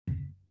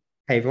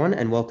Hey everyone,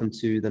 and welcome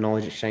to the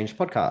Knowledge Exchange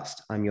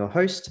podcast. I'm your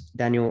host,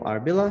 Daniel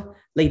Arabilla,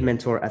 lead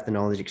mentor at the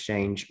Knowledge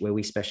Exchange, where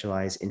we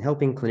specialize in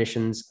helping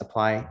clinicians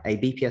apply a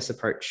BPS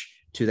approach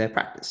to their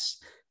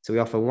practice. So we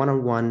offer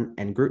one-on-one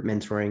and group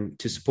mentoring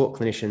to support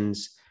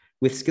clinicians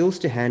with skills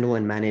to handle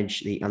and manage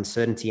the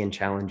uncertainty and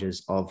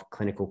challenges of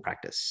clinical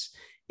practice.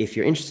 If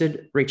you're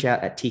interested, reach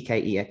out at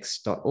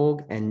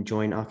tkex.org and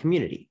join our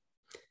community.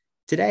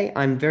 Today,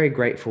 I'm very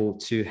grateful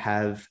to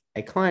have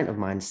a client of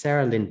mine,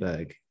 Sara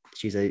Lindberg.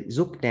 She's a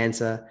Zouk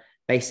dancer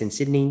based in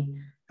Sydney.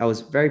 I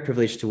was very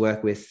privileged to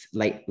work with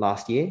late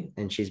last year,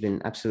 and she's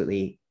been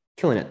absolutely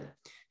killing it,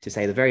 to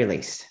say the very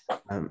least.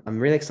 I'm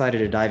really excited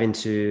to dive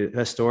into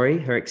her story,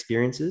 her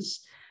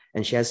experiences,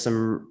 and she has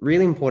some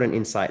really important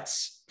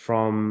insights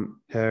from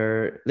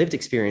her lived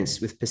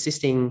experience with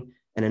persisting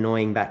and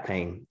annoying back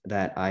pain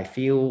that I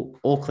feel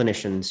all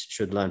clinicians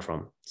should learn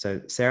from.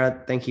 So,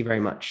 Sara, thank you very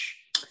much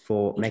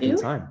for making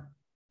the time.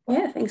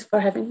 Yeah, thanks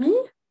for having me.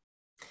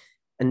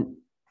 And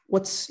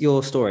what's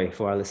your story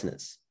for our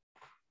listeners?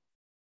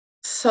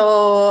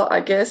 So I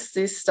guess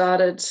this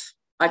started,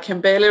 I can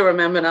barely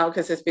remember now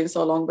because it's been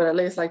so long, but at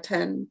least like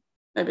 10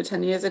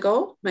 years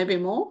ago, maybe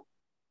more.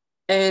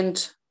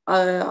 And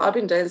I've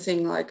been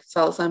dancing like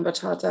salsa and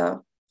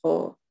bachata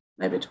for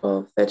maybe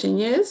 12, 13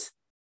 years.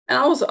 And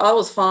I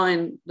was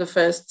fine the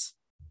first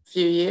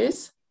few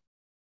years.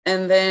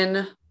 And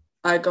then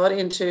I got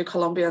into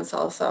Colombian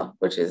salsa,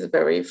 which is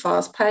very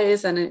fast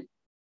paced, and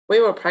we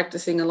were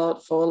practicing a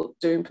lot for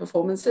doing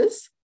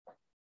performances.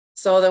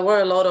 So there were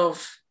a lot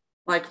of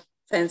like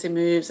fancy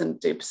moves and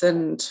dips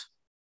and,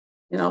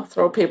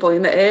 throw people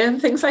in the air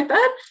and things like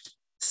that.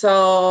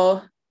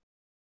 So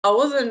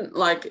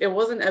it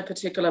wasn't a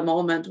particular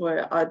moment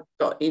where I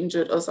got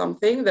injured or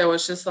something. There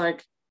was just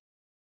like,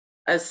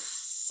 at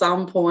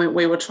some point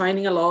we were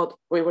training a lot.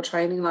 We were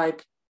training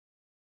like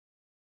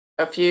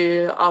a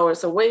few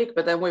hours a week,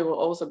 but then we will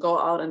also go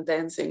out and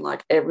dancing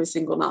like every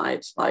single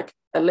night. Like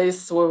at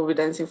least we will be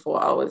dancing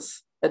 4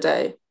 hours a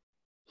day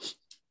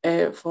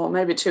for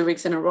maybe 2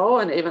 weeks in a row.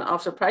 And even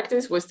after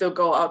practice, we still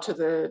go out to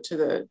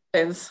the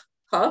dance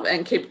club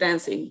and keep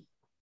dancing.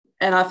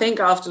 And I think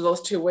after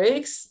those 2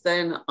 weeks,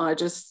 then I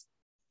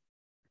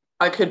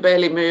could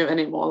barely move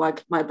anymore.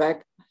 Like my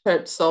back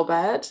hurt so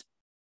bad.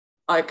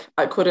 Like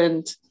I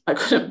couldn't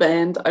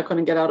bend. I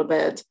couldn't get out of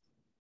bed.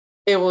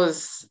 It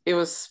was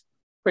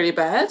pretty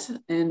bad,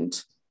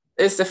 and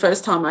it's the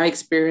first time I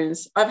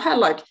experienced. I've had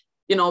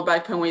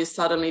back pain when you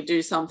suddenly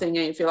do something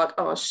and you feel like,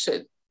 oh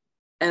shit,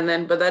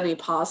 but then it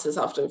passes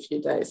after a few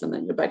days and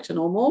then you're back to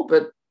normal.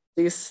 But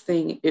this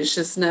thing is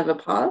just never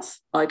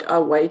passed. Like I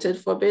waited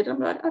for a bit and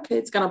I'm like, okay,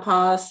 it's gonna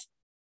pass.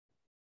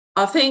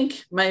 I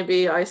think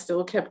maybe I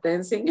still kept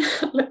dancing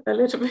a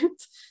little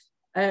bit,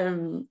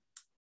 and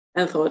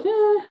thought,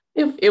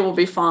 yeah, it will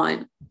be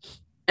fine.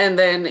 And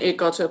then it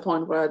got to a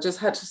point where I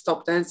just had to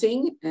stop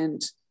dancing,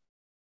 and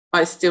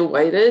I still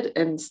waited,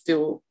 and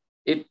still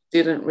it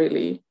didn't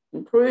really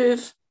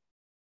improve.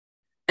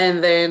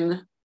 And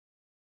then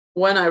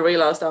when I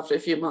realized after a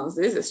few months,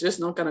 this is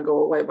just not going to go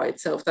away by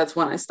itself, that's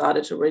when I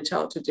started to reach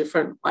out to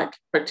different like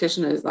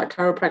practitioners, like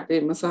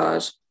chiropractic,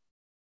 massage,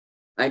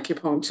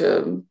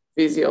 acupuncture,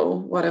 physio,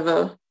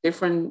 whatever,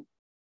 different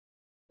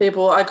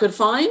people I could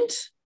find.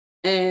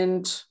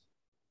 And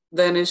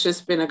then it's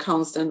just been a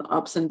constant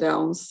ups and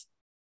downs,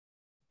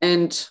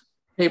 and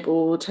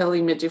people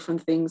telling me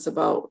different things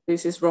about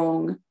this is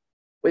wrong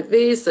with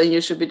this, and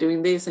you should be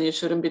doing this, and you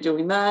shouldn't be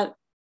doing that.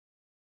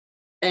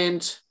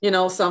 And,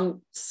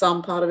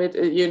 some part of it,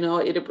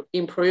 it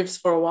improves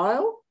for a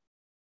while.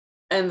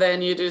 And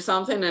then you do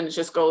something and it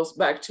just goes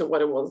back to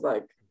what it was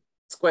like,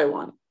 square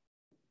one.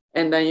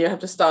 And then you have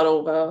to start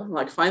over,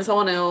 like find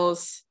someone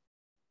else.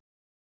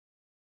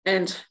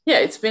 And yeah,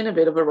 it's been a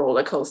bit of a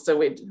roller coaster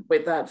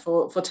with that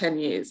for 10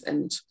 years.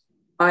 And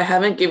I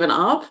haven't given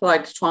up,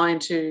 like trying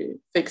to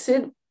fix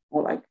it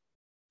or like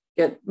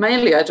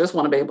mainly I just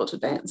want to be able to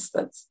dance.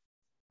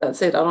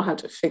 That's it. I don't have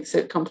to fix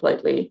it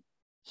completely.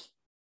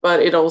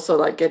 But it also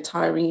like get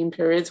tiring in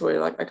periods where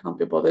like I can't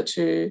be bothered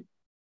to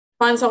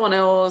find someone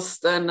else.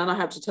 Then I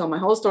have to tell my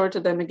whole story to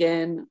them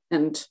again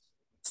and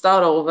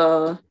start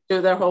over,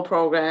 do their whole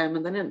program.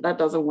 And then that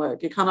doesn't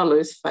work. You kind of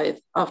lose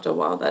faith after a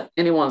while that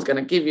anyone's going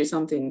to give you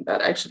something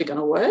that actually going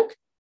to work.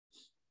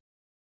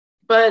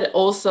 But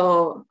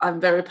also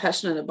I'm very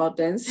passionate about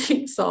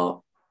dancing.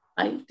 So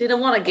I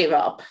didn't want to give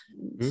up.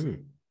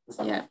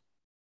 So, yeah.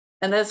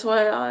 And that's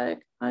why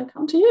I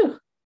come to you.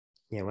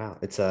 Yeah, wow.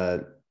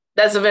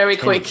 That's a very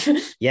quick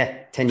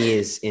 10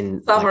 years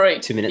in summary.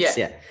 Like 2 minutes.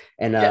 Yeah.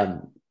 And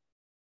it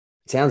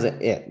sounds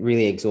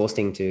really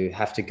exhausting to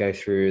have to go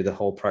through the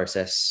whole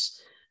process,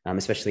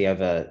 especially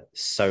over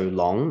so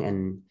long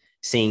and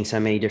seeing so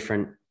many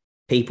different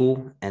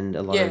people and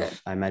a lot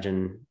of, I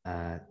imagine,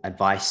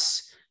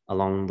 advice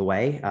along the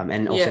way.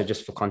 And also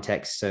just for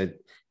context, so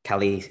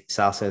Cali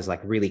salsa is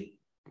like really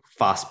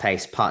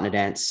fast-paced partner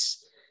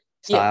dance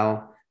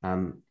style,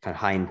 kind of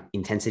high in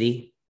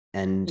intensity.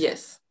 And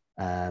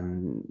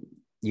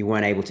you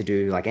weren't able to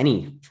do like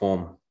any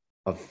form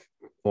of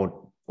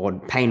or or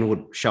pain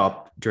would show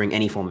up during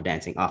any form of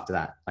dancing after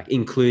that, like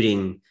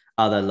including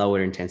other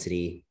lower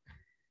intensity?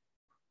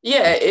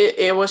 Yeah,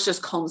 it was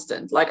just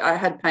constant. Like I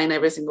had pain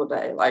every single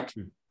day, like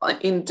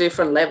in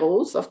different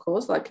levels, of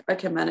course, like I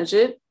can manage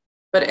it.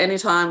 But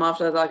anytime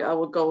after that, like I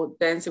would go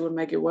dancing would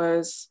make it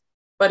worse.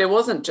 But it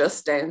wasn't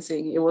just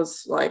dancing. It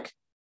was like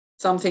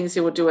some things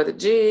you would do at the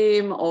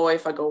gym, or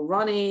if I go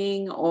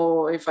running,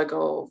 or if I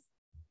go,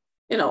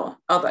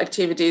 other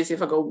activities,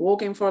 if I go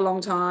walking for a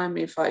long time,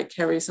 if I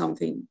carry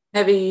something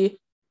heavy,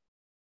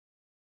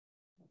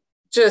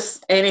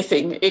 just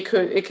anything. It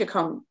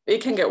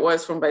can get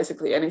worse from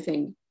basically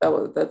anything.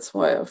 That's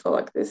why I feel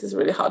like this is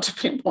really hard to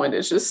pinpoint.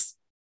 It's just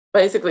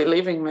basically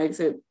living makes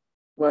it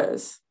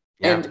worse.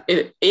 Yeah.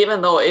 And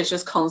even though it's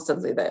just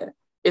constantly there,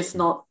 it's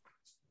not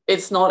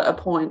a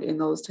point in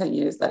those 10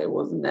 years that it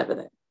was never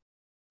there,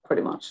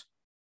 pretty much.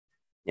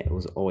 Yeah, it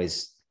was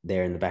always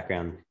there in the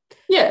background.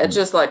 Yeah, it's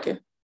just like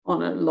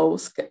on a low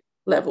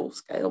level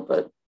scale,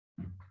 but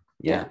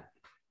yeah.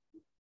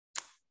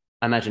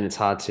 I imagine it's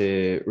hard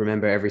to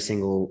remember every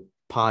single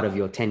part of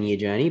your 10-year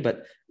journey,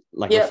 but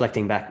like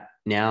reflecting back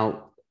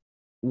now,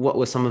 what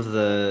were some of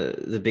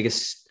the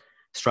biggest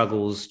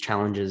struggles,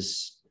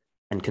 challenges,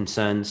 and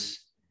concerns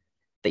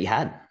that you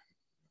had?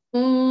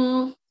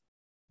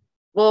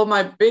 Well,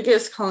 my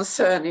biggest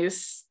concern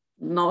is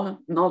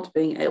not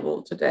being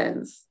able to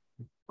dance.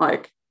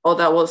 Like,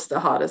 that was the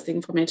hardest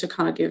thing for me to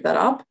kind of give that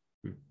up.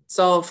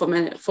 So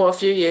for a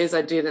few years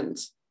I didn't,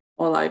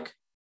 or like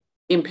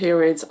in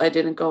periods I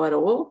didn't go at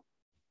all.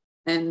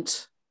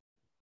 And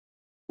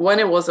when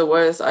it was the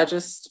worst, I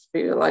just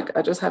feel like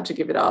I just had to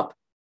give it up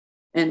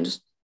and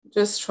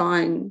just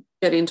try and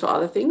get into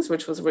other things,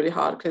 which was really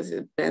hard because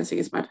dancing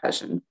is my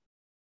passion.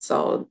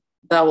 So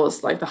that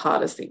was like the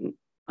hardest thing,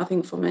 I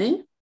think, for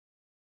me.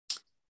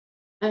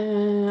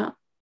 And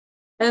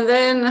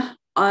then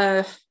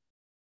I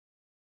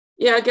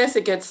guess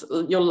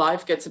your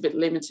life gets a bit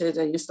limited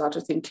and you start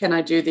to think, can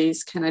I do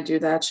this? Can I do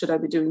that? Should I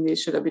be doing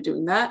this? Should I be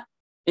doing that?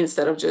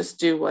 Instead of just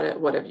do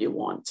whatever you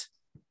want.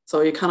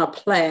 So you kind of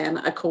plan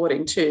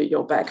according to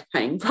your back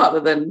pain rather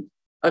than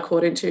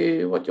according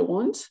to what you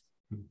want.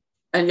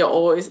 And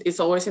it's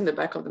always in the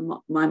back of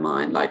my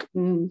mind, like,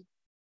 can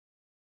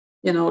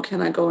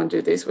I go and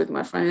do this with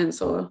my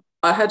friends? Or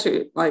I had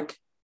to, like,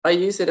 I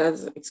use it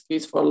as an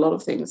excuse for a lot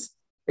of things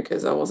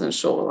because I wasn't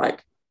sure,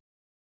 like,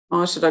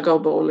 should I go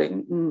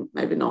bowling?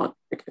 Maybe not,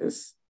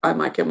 because I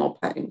might get more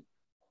pain,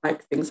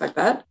 like things like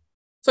that.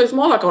 So it's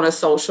more like on a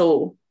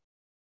social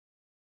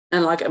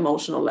and like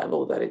emotional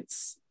level that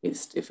it's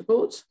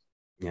difficult.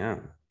 Yeah.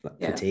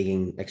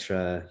 Fatiguing,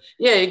 extra.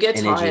 Yeah, you get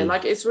energy. tired.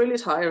 Like it's really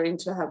tiring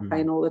to have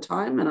pain all the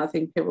time. And I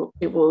think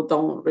people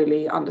don't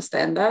really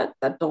understand that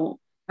don't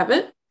have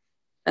it.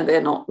 And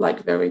they're not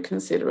like very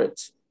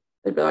considerate.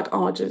 They'd be like,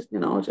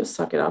 just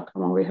suck it up.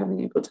 Come on, we're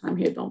having a good time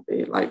here. Don't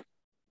be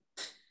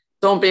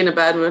in a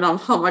bad mood. I'm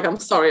like, I'm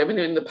sorry, I've been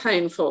in the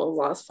pain for the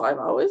last 5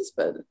 hours,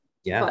 but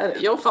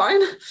you're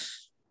fine.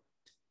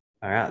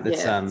 All right.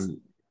 That's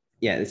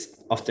it's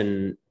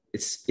often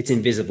it's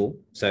invisible.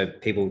 So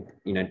people,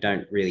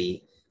 can't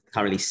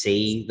really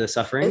see the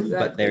suffering,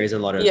 but there is a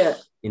lot of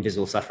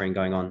invisible suffering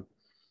going on.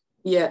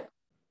 Yeah.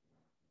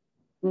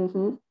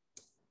 Mm-hmm.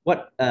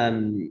 What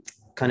kind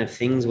of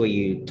things were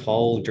you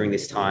told during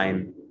this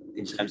time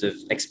in terms of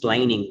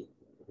explaining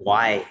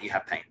why you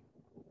have pain?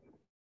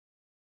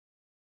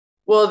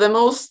 Well, the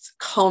most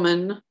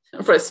common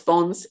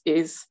response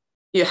is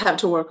you have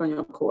to work on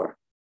your core.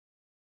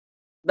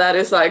 That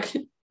is like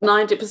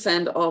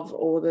 90% of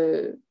all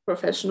the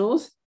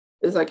professionals.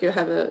 Is like you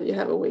have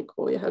a weak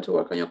core. You have to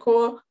work on your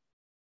core.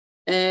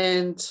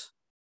 And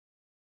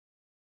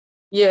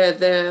what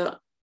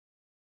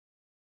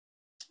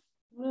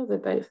are they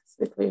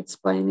basically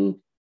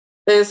explaining?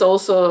 There's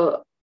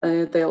also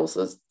they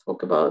also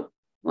talk about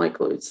like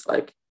glutes,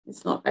 like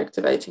it's not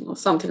activating or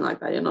something like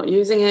that. You're not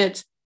using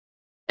it.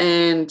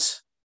 And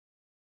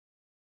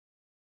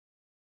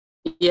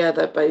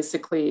that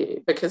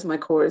basically, because my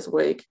core is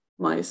weak,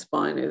 my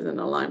spine isn't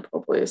aligned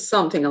properly,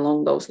 something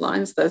along those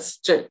lines. That's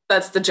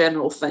the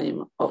general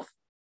theme of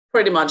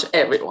pretty much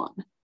everyone.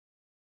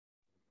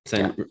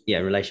 So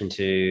in relation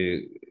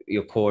to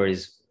your core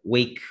is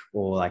weak,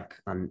 or like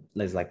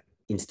there's like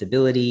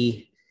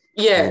instability.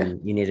 Yeah.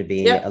 And you need to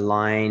be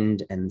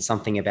aligned, and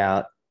something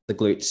about the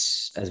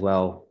glutes as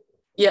well.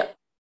 Yeah.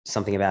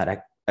 Something about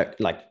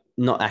like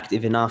not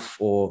active enough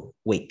or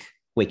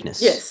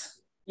weakness. Yes.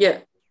 Yeah.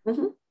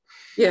 Mm-hmm.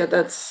 Yeah,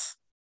 that's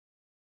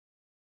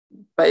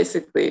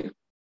basically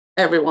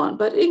everyone,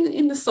 but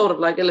in the sort of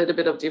like a little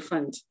bit of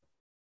different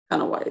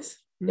kind of ways.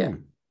 Yeah.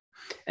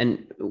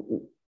 And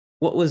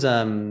what was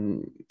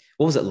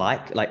it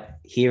like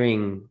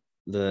hearing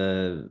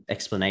the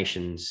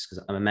explanations?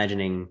 Because I'm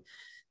imagining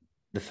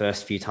the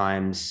first few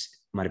times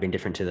might have been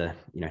different to the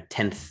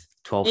 10th,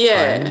 12th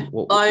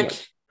time.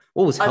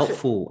 What was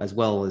helpful as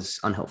well as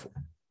unhelpful?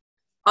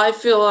 I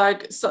feel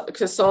like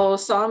so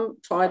some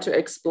try to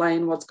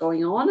explain what's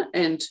going on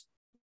and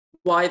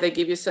why they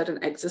give you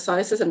certain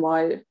exercises and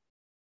why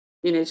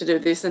you need to do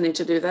this and need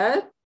to do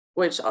that,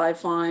 which I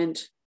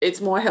find it's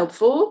more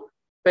helpful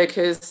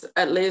because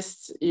at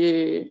least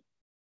you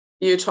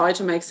try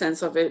to make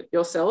sense of it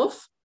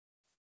yourself.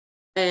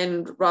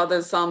 And rather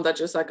than some that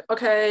just like,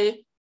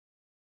 okay,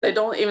 they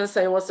don't even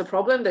say what's the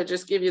problem. They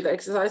just give you the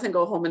exercise and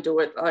go home and do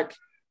it. Like,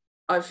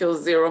 I feel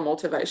zero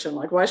motivation.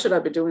 Like, why should I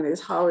be doing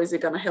this? How is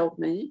it going to help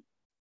me?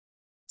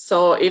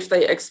 So if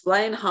they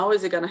explain how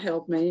is it going to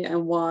help me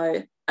and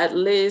why, at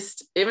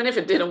least, even if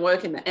it didn't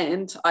work in the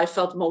end, I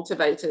felt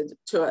motivated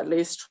to at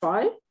least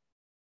try.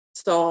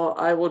 So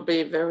I would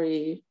be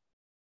very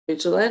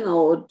vigilant. I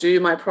would do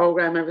my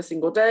program every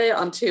single day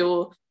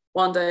until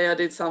one day I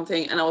did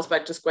something and I was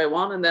back to square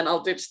one, and then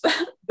I'll ditch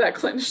that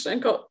clinician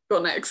and go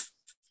next.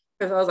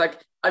 Because I was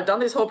like, I've done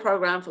this whole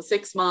program for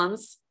 6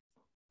 months.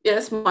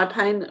 Yes, my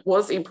pain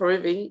was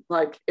improving,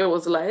 like it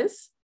was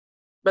less,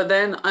 but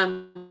then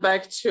I'm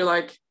back to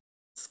like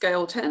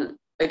scale 10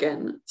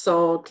 again.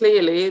 So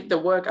clearly the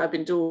work I've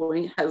been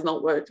doing has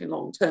not worked in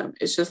long term.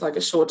 It's just like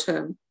a short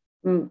term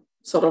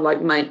sort of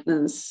like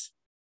maintenance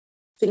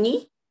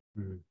thingy.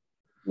 Mm.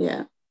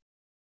 Yeah.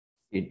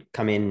 You'd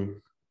come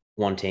in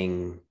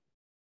wanting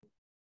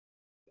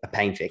a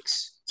pain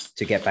fix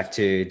to get back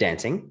to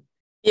dancing.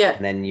 Yeah.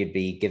 And then you'd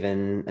be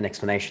given an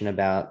explanation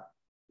about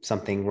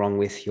something wrong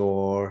with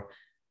your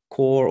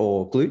core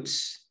or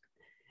glutes.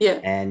 Yeah.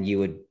 And you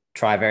would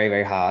try very,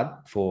 very hard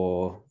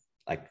for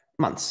like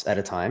months at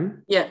a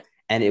time. Yeah.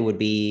 And it would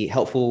be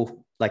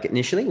helpful, like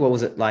initially. What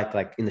was it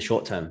like in the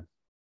short term?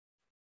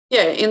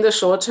 Yeah, in the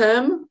short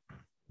term,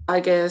 I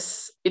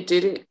guess it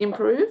did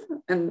improve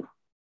and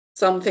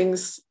some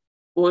things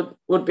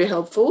would be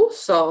helpful.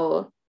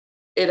 So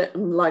it,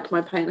 like,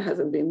 my pain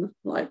hasn't been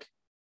like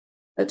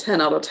a 10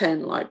 out of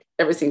 10 like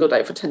every single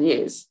day for 10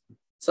 years.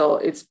 So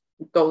it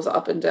goes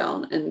up and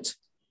down. And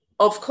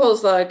of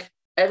course, like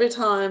every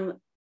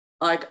time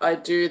like I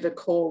do the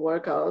core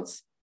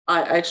workouts,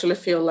 I actually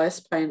feel less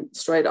pain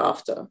straight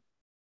after.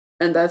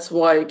 And that's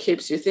why it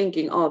keeps you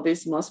thinking, oh,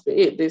 this must be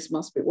it. This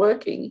must be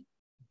working.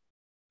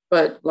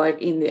 But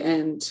like in the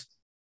end,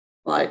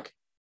 like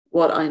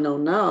what I know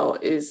now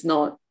is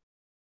not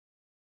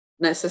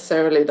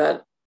necessarily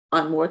that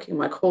I'm working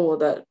my core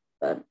that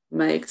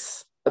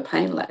makes the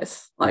pain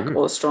less, like,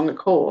 or stronger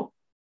core.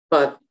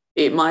 But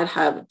it might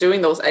have,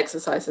 doing those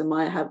exercises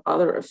might have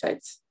other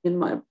effects in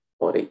my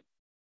body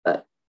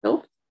that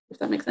help, if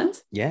that makes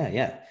sense.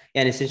 Yeah.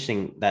 And it's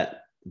interesting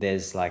that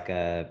there's like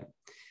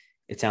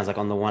it sounds like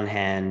on the one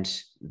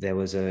hand, there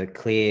was a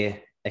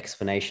clear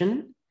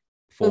explanation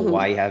for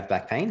why you have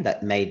back pain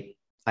that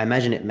I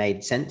imagine it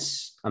made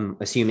sense. I'm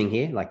assuming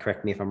here, like,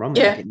 correct me if I'm wrong.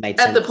 Yeah, like it made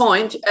sense.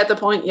 At the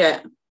point,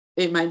 yeah,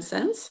 it made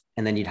sense.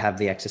 And then you'd have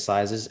the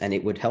exercises and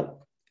it would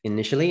help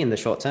initially in the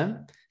short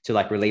term to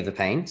like relieve the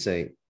pain.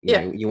 So, you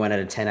know, you weren't at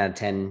a 10 out of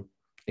 10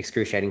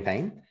 excruciating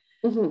pain.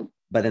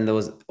 But then there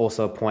was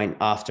also a point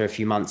after a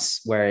few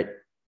months where it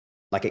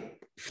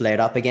flared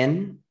up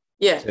again.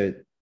 Yeah. So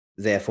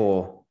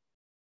therefore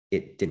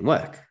it didn't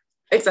work.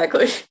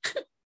 Exactly.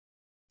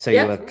 So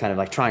you were kind of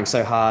like trying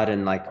so hard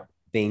and like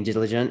being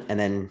diligent,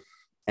 and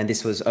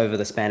this was over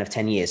the span of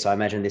 10 years. So I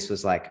imagine this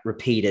was like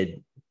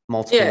repeated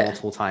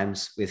multiple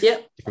times with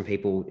different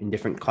people in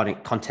different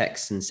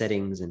contexts and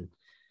settings. And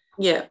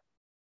yeah.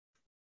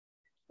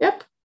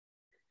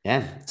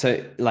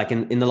 So like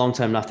in the long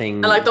term, nothing.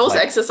 And like those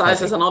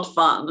exercises are not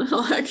fun.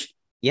 Like,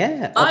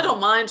 I don't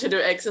mind to do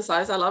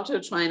exercise. I love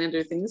to train and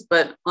do things,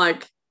 but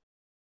like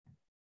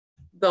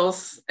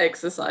those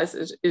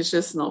exercises is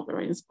just not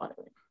very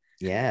inspiring.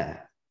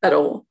 Yeah. At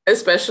all.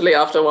 Especially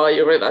after a while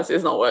you realize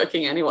it's not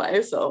working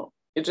anyway. So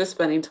you're just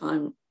spending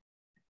time.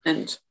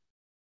 And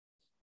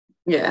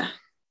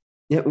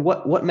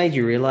what made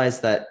you realize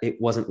that it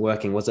wasn't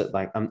working? Was it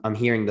like I'm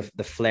hearing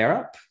the flare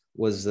up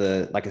was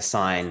like a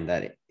sign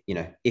that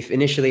if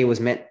initially it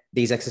was meant,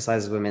 these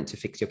exercises were meant to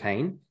fix your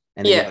pain,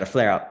 and then you got a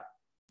flare up,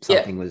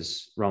 something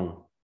was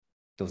wrong.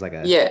 There was like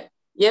a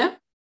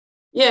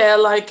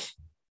like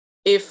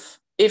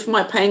if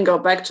my pain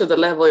got back to the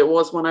level it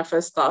was when I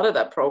first started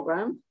that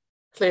program,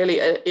 clearly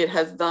it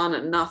has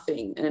done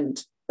nothing,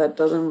 and that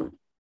doesn't,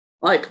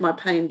 like, my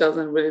pain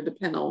doesn't really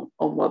depend on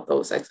what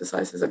those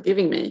exercises are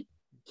giving me.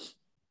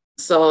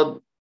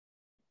 So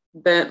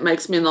that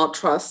makes me not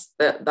trust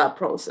that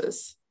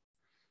process.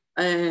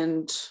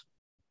 And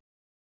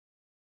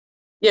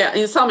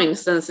in some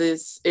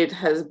instances it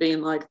has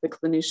been like the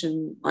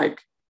clinician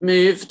like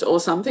moved or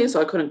something, so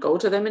I couldn't go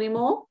to them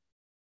anymore.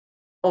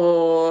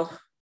 Or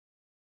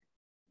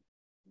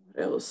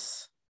what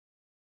else?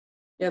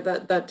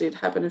 That did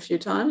happen a few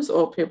times.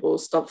 Or people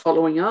stopped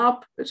following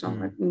up, which I'm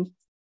like,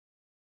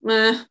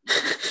 meh.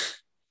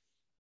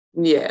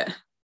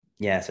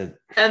 So,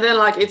 and then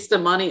like it's the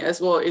money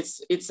as well.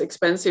 It's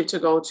expensive to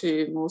go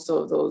to most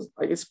of those.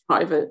 Like, it's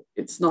private.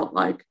 It's not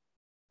like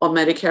on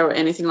Medicare or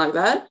anything like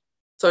that.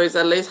 So it's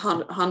at least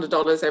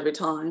 $100 every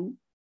time.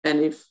 And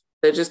if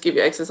they just give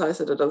you exercise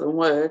that it doesn't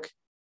work,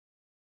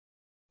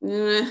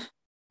 I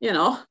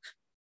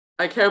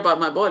care about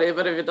my body,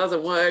 but if it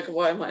doesn't work,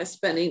 why am I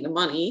spending the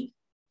money?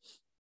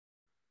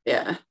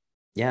 I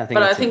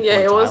think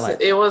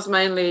it was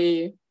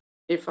mainly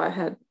if I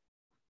had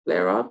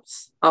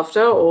flare-ups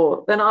after,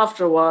 or then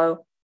after a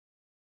while,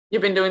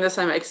 you've been doing the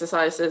same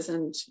exercises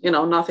and,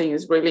 nothing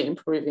is really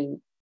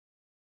improving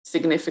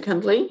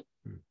significantly.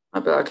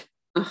 I'd be like,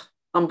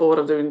 I'm bored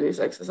of doing these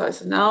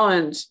exercises now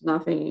and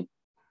nothing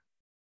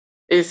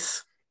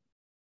is,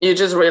 you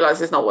just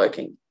realize it's not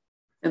working.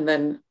 And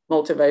then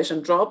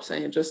motivation drops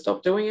and you just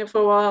stop doing it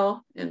for a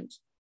while. And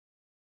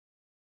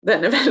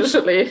then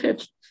eventually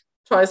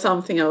try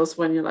something else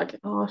when you're like,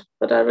 oh,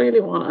 but I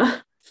really want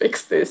to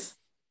fix this.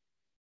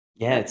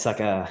 Yeah, it's like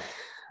a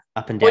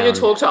up and down. Or you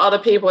talk to other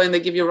people and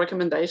they give you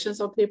recommendations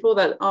of people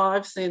that, oh,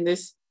 I've seen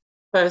this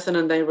person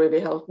and they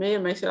really helped me.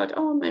 It makes you like,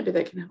 oh, maybe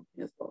they can help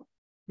me as well.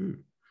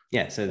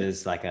 Yeah, so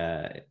there's it's like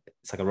a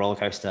roller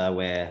coaster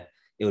where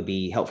it would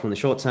be helpful in the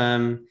short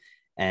term,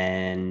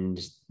 and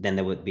then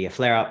there would be a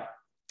flare up,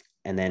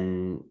 and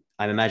then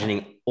I'm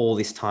imagining all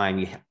this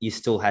time you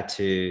still had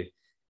to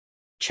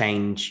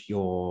change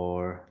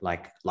your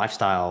like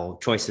lifestyle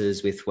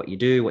choices with what you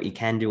do, what you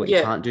can do, what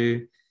you can't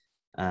do.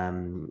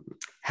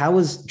 How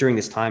was during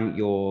this time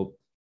your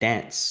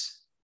dance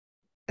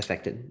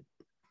affected?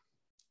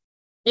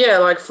 Yeah,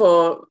 like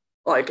for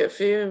like a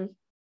few,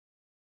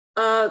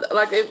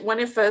 when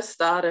it first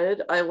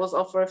started, I was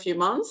off for a few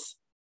months,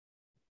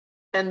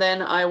 and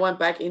then I went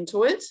back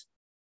into it,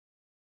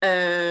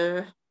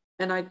 and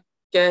I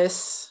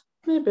guess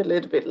maybe a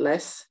little bit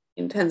less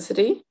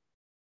intensity,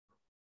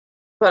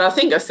 but I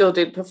think I still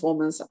did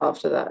performance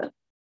after that.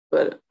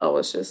 But I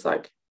was just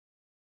like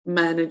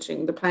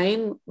managing the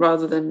pain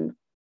rather than,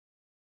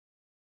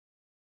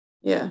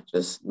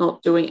 just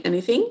not doing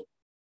anything.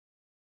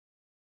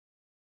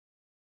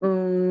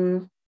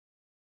 And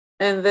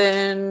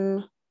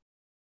then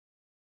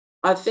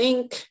I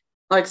think,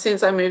 like,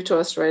 since I moved to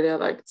Australia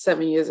like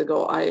 7 years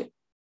ago, I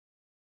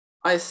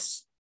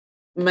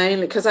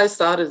mainly, because I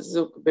started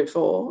Zouk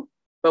before,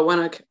 but when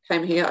I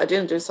came here, I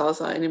didn't do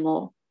salsa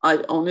anymore.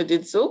 I only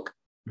did Zouk,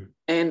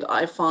 and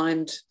I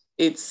find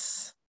it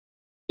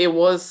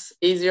was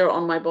easier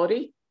on my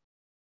body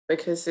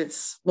because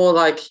it's more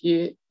like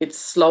it's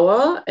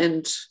slower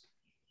and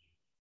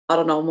I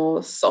don't know,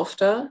 more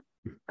softer,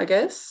 I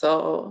guess.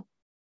 So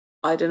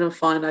I didn't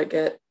find I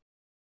get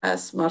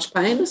as much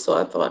pain. So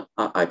I thought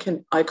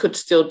I could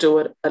still do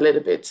it a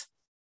little bit,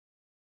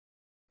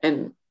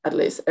 and at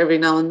least every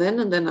now and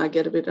then I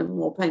get a bit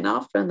more pain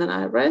after, and then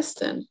I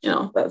rest, and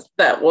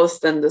that was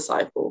then the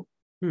cycle.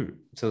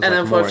 So and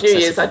then for a few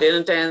years I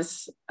didn't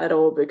dance at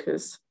all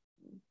because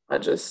I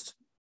just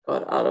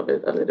got out of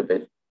it a little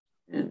bit,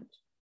 and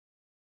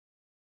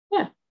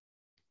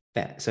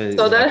so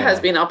that has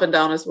been up and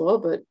down as well,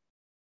 but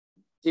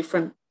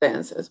different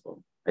dance as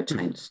well. I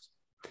changed.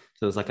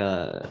 So it was like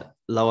a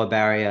lower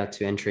barrier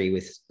to entry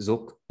with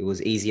Zouk. It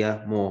was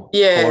easier, more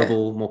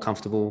tolerable, more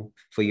comfortable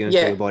for you and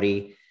for your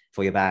body,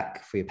 for your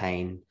back, for your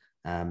pain.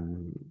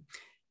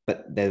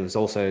 But there was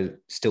also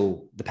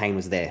still the pain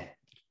was there.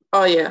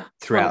 Oh yeah,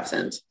 throughout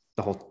 100%.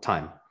 The whole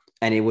time.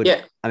 And it would.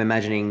 I'm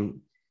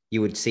imagining you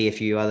would see a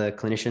few other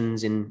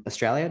clinicians in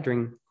Australia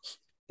during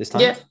this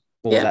time. Yeah.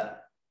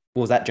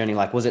 What was that journey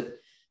like? Was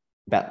it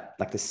about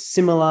like the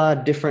similar,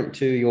 different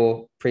to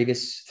your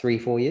previous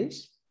 3-4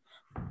 years?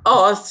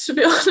 Oh, to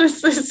be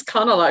honest, it's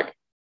kind of like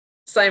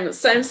same,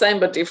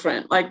 but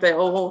different. Like they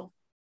all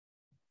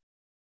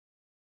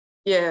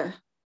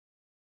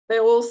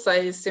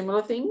say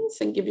similar things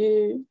and give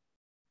you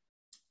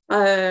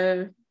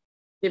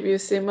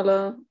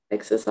similar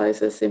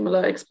exercises,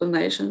 similar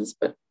explanations,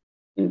 but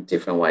in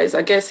different ways.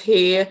 I guess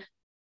here,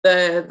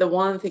 the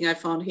one thing I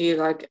found here,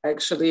 like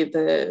actually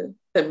the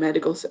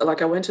medical,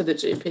 like I went to the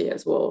GP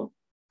as well,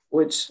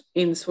 which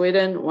in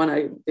Sweden, when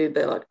I did,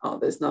 they're like, oh,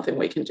 there's nothing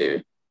we can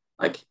do.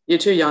 Like, you're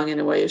too young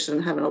anyway, you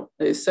shouldn't have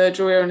a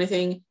surgery or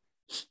anything.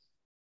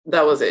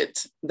 That was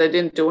it. They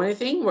didn't do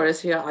anything.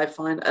 Whereas here, I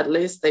find at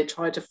least they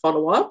try to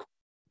follow up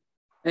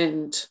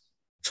and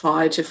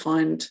try to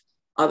find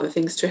other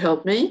things to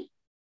help me.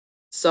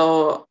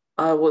 So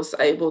I was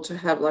able to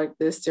have like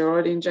the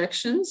steroid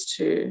injections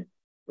to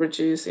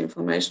reduce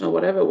inflammation or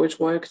whatever, which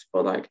worked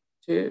for like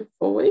 2-4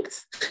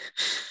 weeks.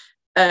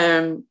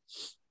 And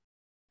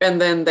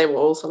then they were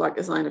also like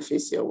assigned a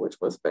physio, which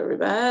was very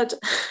bad.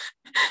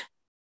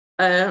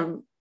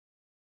 And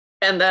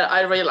that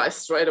I realized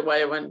straight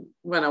away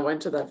when I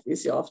went to that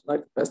physio after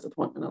like the first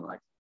appointment, I'm like,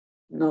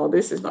 no,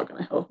 this is not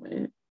going to help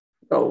me.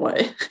 Go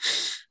away.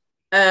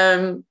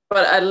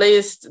 But at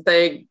least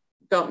they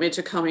got me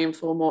to come in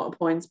for more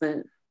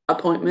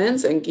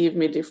appointments and give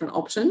me different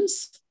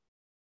options.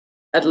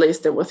 At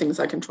least there were things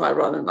I can try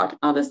rather than like,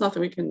 oh, there's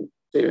nothing we can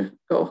do.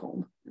 Go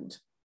home, and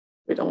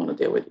we don't want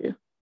to deal with you.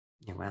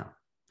 Yeah, wow,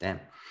 damn.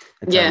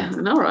 I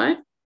know, right?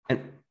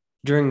 And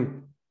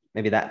during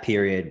maybe that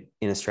period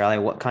in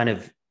Australia, what kind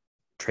of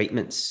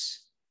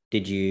treatments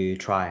did you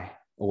try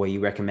or were you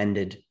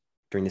recommended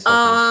during this whole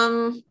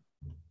time?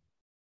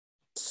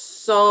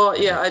 So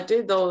I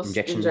did those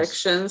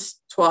injections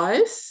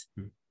twice.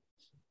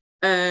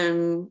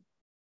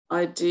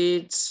 I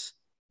did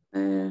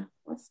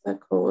what's that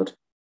called?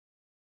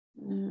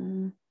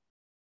 I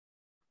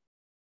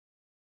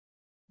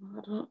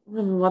don't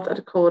remember what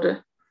that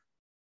called.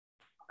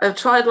 I've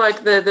tried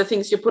like the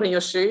things you put in your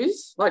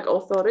shoes, like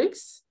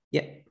orthotics.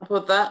 Yeah.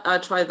 I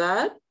tried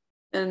that.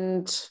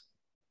 And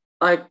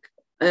like,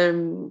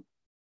 chiropractor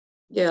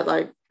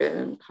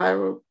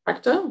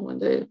when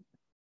they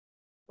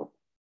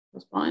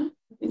was fine,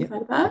 things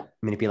like that.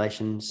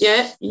 Manipulations.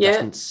 Yeah.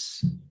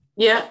 Adjustments.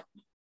 Yeah.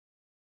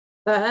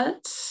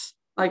 That,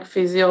 like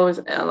physio,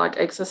 like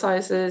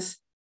exercises.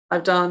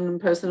 I've done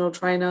personal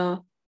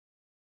trainer.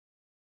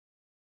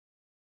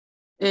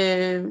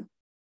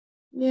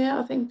 Yeah,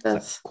 I think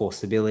that's like core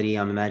stability.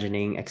 I'm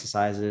imagining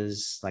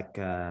exercises like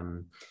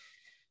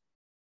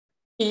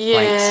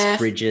planks,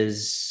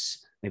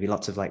 bridges, maybe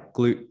lots of like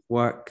glute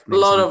work. a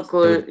Maybe lot some of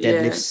glute.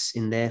 deadlifts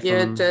in there.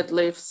 Yeah,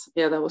 deadlifts.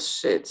 Yeah, that was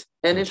shit.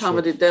 Anytime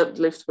I did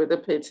deadlift with a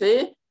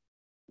PT,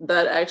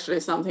 that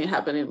actually something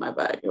happened in my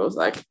back. It was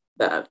like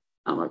that.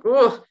 I'm like,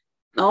 oh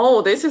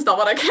no, this is not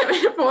what I came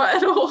here for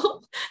at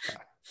all.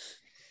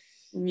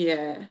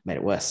 Yeah. Made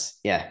it worse.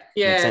 Yeah.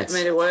 Yeah, it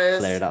made it worse.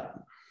 Flared it up.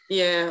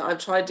 Yeah, I've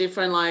tried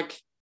different,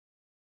 like,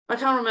 I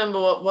can't remember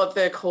what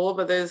they're called,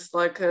 but there's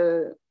like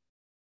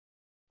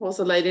what's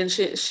a lady, and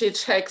she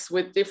checks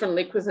with different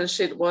liquids and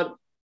shit what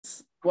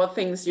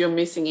things you're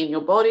missing in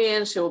your body,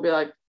 and she will be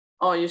like,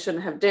 oh, you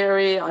shouldn't have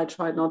dairy. I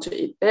tried not to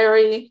eat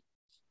dairy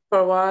for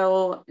a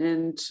while,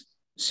 and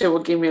she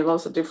will give me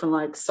lots of different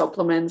like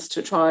supplements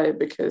to try,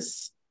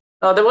 because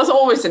there was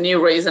always a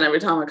new reason every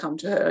time I come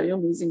to her. You're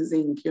missing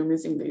zinc, you're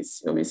missing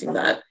this, you're missing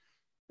that.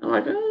 I'm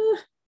like,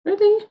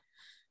 really?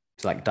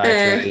 So like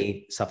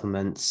dietary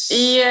supplements.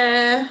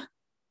 Yeah.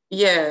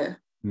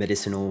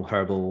 Medicinal,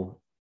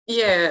 herbal.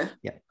 Yeah.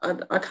 Yeah.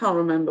 I can't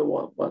remember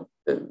what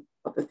the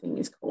thing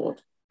is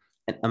called.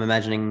 And I'm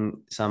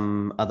imagining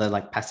some other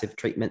like passive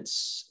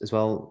treatments as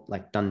well,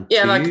 like done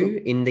to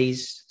you in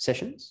these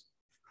sessions.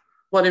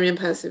 What do you mean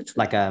passive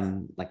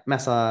treatments? Like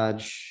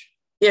massage.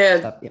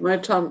 Yeah, my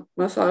time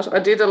massage. I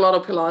did a lot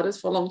of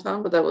Pilates for a long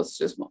time, but that was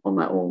just on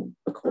my own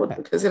accord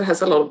because it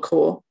has a lot of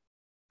core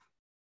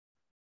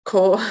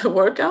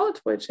workout,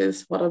 which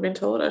is what I've been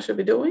told I should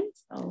be doing.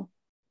 So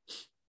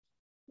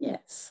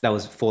yes. That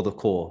was for the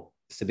core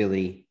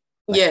stability.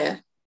 Yeah.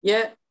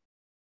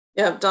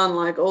 I've done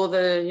like all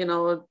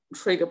the,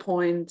 trigger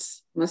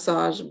points,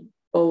 massage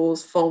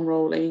balls, foam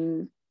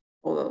rolling,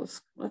 all those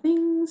kind of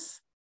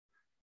things.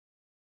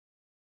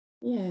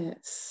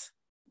 Yes.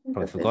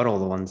 Probably forgot all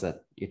the ones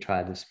that you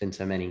tried. There's been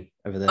so many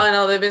over there. I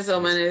know there've been so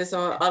many,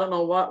 so I don't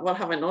know what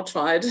have I not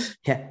tried.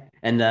 Yeah.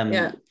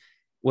 And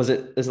was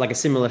it like a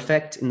similar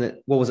effect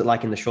what was it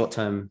like in the short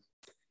term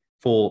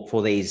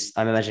for these?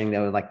 I'm imagining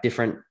there were like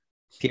different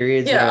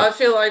periods. Yeah, I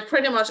feel like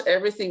pretty much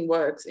everything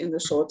works in the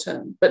short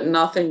term, but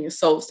nothing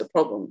solves the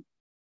problem.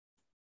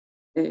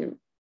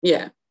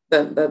 Yeah,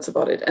 that's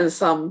about it. And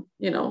some,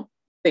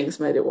 things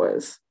made it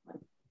worse,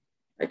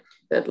 like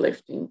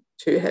deadlifting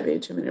too heavy,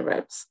 too many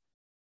reps.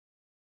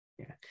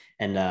 Yeah.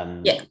 And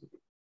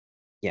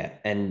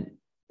and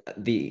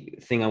the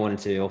thing I wanted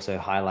to also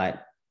highlight,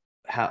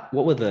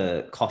 what were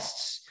the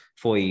costs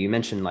for you? You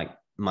mentioned like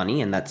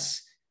money, and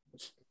that's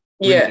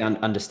really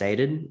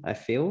understated. I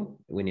feel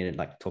we need to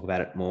like talk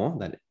about it more.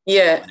 That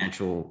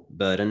financial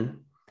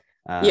burden.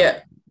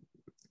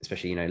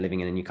 Especially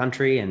living in a new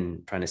country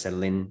and trying to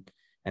settle in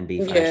and be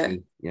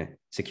financially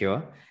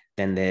secure.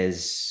 Then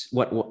there's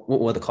what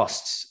were the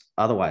costs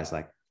otherwise,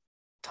 like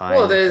time?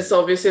 Well, there's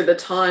obviously the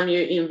time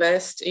you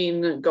invest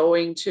in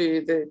going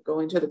to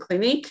the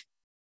clinic,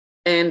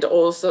 and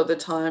also the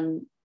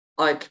time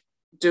like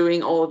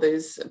doing all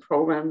this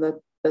program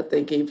that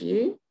they give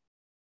you.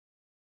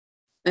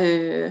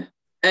 And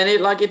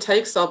it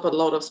takes up a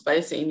lot of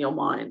space in your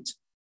mind.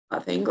 I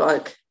think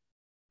like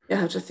you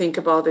have to think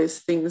about these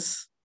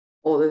things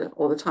all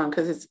the time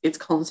because it's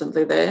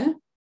constantly there.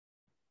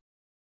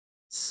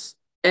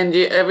 And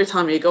every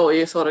time you go,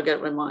 you sort of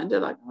get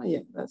reminded like, oh yeah,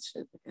 that's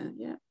shit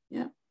again.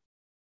 Yeah.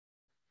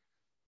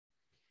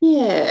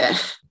 Yeah,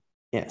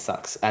 it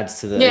sucks.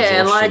 Adds to the exhaustion.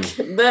 And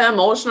like the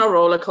emotional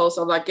roller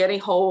coaster of like getting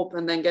hope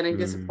and then getting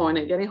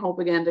disappointed, getting hope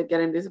again, to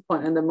getting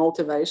disappointed, and the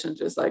motivation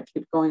just like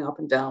keep going up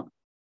and down.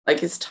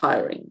 Like it's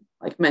tiring,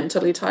 like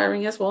mentally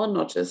tiring as well,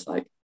 not just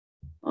like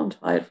I'm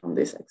tired from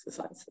these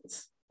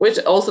exercises. Which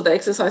also the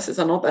exercises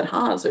are not that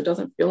hard, so it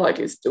doesn't feel like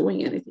it's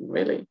doing anything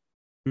really.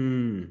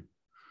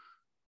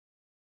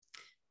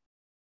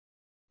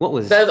 What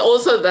was that?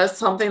 Also, that's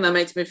something that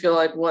makes me feel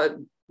like,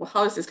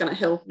 how is this going to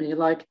help me?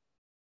 Like,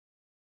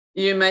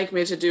 you make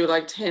me to do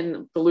like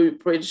 10 glute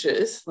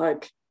bridges.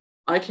 Like,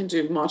 I can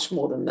do much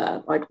more than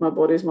that. Like, my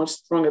body's much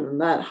stronger than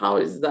that. How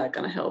is that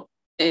going to help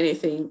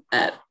anything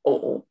at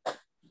all?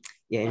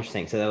 Yeah,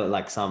 interesting. So there were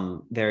like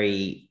some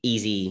very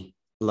easy,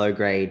 low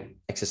grade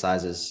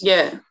exercises.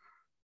 Yeah.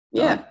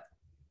 It's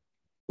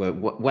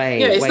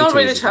not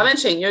really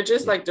challenging. You're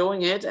just like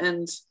doing it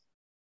and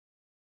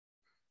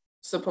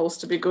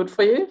supposed to be good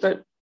for you,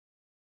 but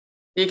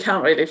you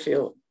can't really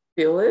feel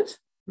it.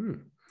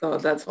 So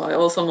that's why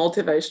also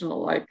motivation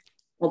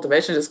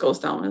just goes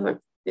down. It's like,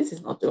 this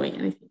is not doing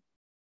anything.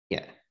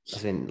 Yeah.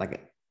 I mean,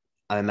 like,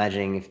 I'm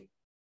imagining if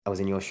I was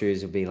in your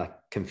shoes, it would be like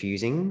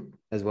confusing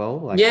as well.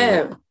 Like,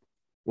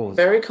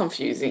 very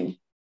confusing.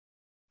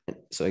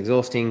 So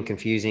exhausting,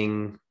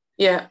 confusing.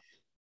 Yeah.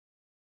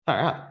 All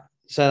right.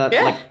 So that,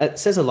 Yeah. like, it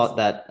says a lot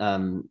that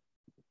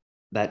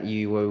that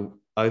you were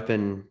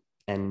open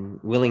and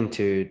willing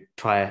to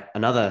try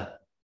another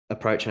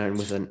approach and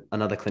with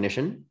another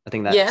clinician. I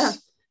think Yeah.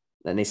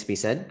 that needs to be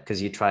said,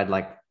 because you tried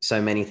like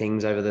so many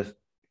things over the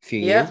few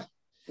years.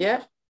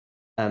 Yeah.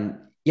 Yeah.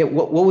 Yeah.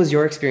 What was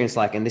your experience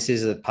like? And this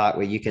is a part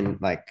where you can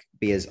like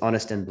be as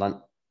honest and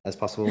blunt as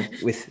possible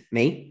with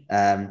me.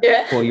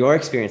 Yeah. For your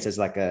experience as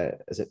like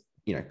as a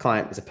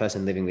client, as a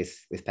person living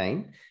with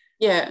pain.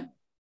 Yeah.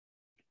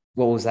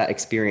 What was that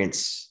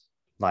experience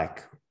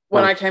like?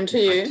 When What I was came to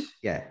different? you.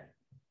 Yeah.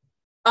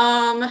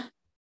 Um,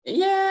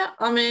 yeah,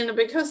 I mean,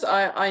 because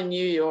I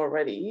knew you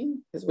already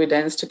because we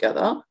danced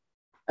together.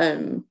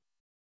 Um,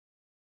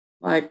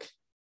 like,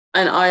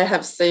 and I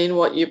have seen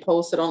what you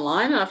posted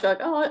online, and I feel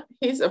like, oh,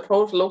 his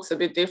approach looks a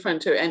bit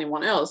different to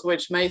anyone else,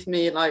 which made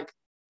me like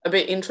a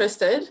bit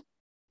interested.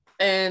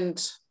 And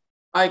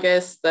I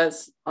guess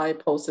I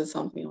posted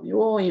something on your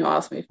wall, and you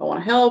asked me if I want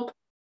to help.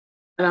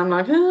 And I'm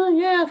like, oh,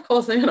 yeah, of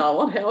course, I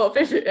want help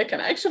if it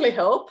can actually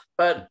help.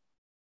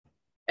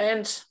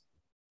 And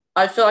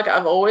I feel like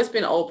I've always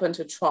been open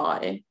to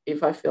try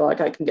if I feel like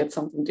I can get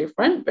something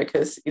different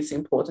because it's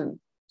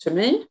important to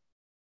me.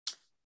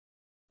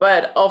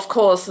 But of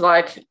course,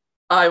 like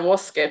I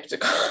was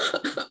skeptical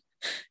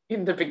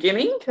in the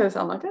beginning because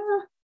I'm like,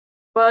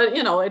 but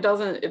it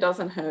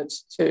doesn't hurt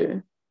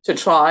to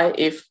try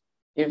if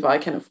I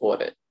can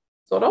afford it,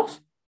 sort of.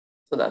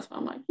 So that's why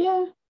I'm like,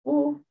 yeah,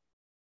 well,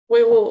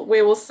 we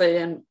will see.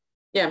 And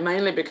yeah,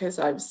 mainly because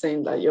I've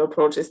seen that your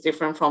approach is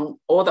different from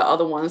all the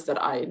other ones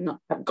that I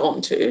have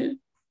gone to.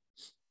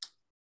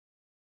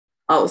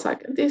 I was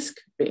like, this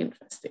could be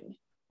interesting.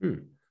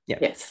 Yeah.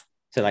 Yes.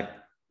 So like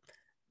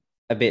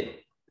a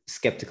bit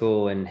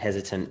skeptical and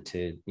hesitant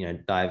to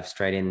dive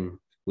straight in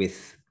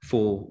with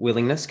full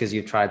willingness because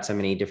you've tried so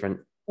many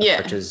different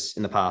approaches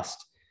in the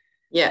past.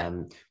 Yeah.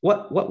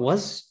 What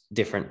was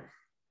different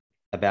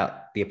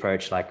about the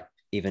approach, like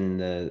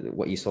even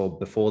what you saw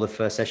before the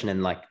first session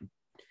and like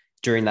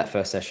during that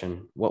first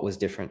session? What was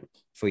different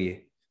for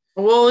you?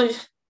 Well,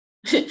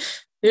 you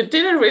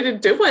didn't really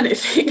do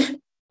anything.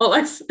 Or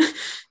like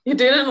you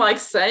didn't like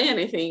say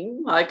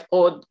anything, like,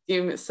 or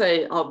you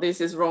say, oh,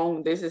 this is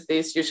wrong, this is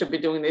this, you should be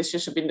doing this, you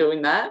should be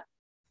doing that.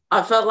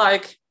 I felt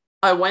like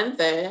I went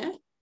there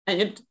and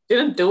you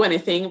didn't do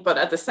anything, but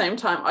at the same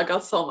time I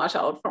got so much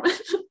out from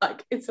it.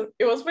 Like it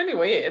was really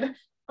weird.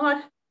 I'm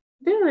like,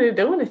 didn't really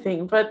do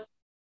anything, but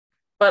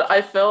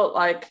I felt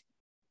like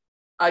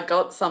I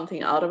got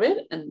something out of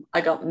it and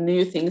I got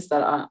new things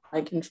that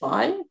I can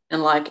try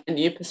and like a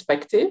new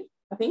perspective,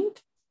 I think.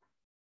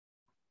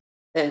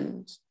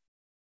 And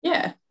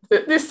yeah,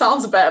 this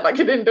sounds bad, like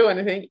you didn't do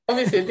anything.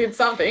 Obviously you did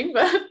something,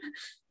 but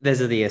there's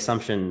the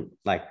assumption,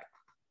 like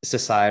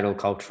societal,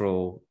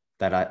 cultural,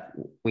 that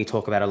we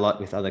talk about a lot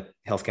with other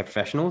healthcare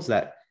professionals,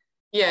 that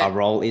our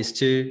role is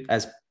to,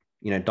 as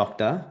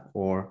doctor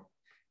or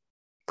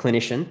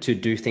clinician, to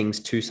do things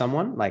to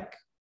someone. Like,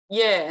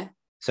 yeah.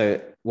 So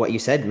what you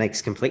said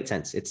makes complete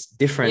sense. It's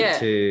different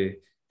to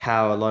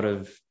how a lot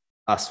of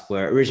us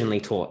were originally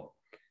taught,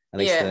 at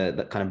least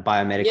the kind of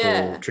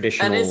biomedical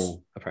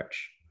traditional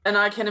approach. And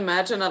I can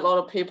imagine a lot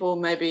of people,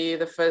 maybe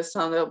the first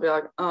time they'll be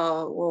like,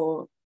 oh,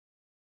 well,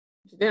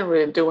 you didn't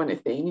really do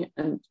anything.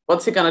 And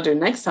what's he going to do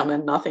next time?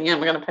 And nothing.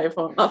 I'm going to pay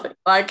for nothing.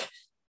 Like,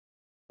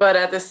 but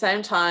at the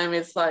same time,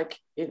 it's like,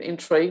 it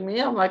intrigued me.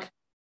 I'm like,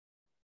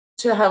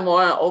 to have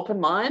more open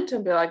mind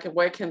and be like,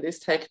 where can this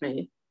take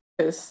me?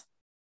 Because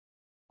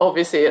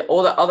obviously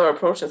all the other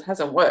approaches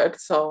hasn't worked.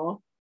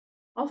 So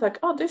I was like,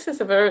 oh, this is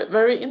a very,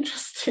 very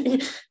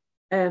interesting.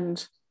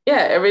 And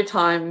yeah, every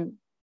time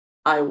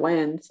I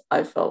went,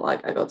 I felt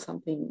like I got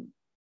some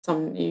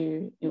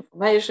new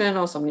information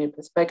or some new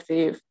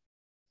perspective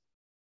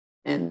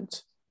and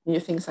new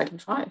things I can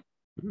try.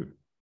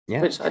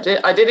 Yeah. Which I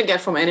didn't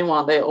get from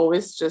anyone. They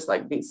always just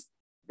like, this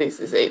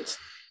is it.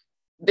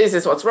 This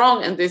is what's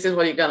wrong and this is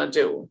what you're going to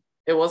do.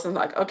 It wasn't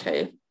like,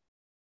 okay,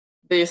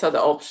 these are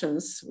the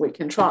options we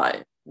can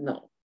try.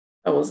 No,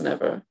 that was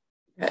never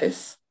the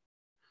case.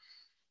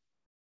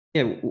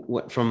 Yeah,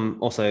 what from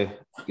also,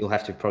 you'll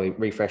have to probably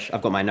refresh.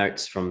 I've got my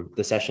notes from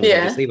the sessions,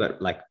 obviously,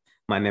 but like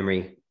my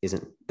memory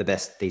isn't the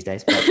best these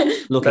days. But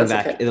looking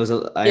back,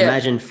 okay. I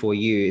imagine for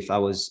you, if I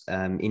was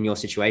in your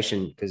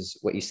situation, because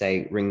what you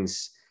say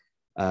rings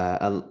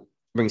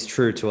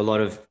true to a lot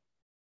of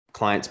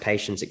clients,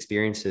 patients'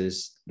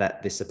 experiences,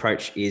 that this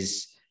approach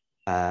is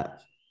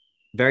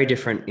very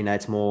different.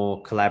 It's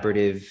more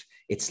collaborative.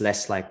 It's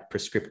less like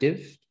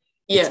prescriptive.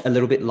 It's a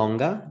little bit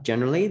longer,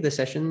 generally, the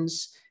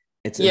sessions.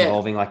 It's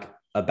involving like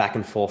a back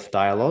and forth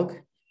dialogue.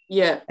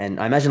 Yeah.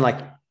 And I imagine like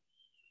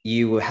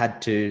you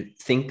had to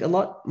think a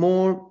lot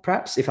more,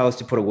 perhaps, if I was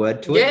to put a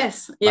word to it.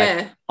 Yes. Yeah.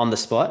 Like on the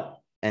spot.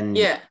 And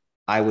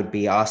I would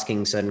be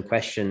asking certain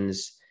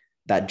questions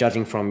that,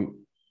 judging from,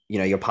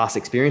 your past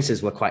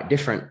experiences, were quite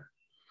different,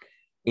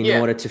 in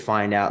order to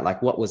find out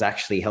like what was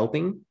actually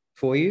helping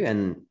for you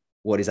and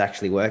what is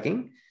actually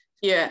working.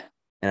 Yeah.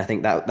 And I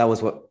think that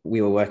was what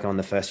we were working on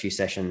the first few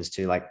sessions,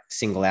 to like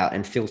single out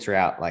and filter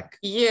out like what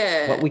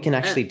Yeah. we can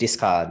actually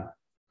discard,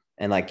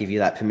 and like give you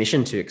that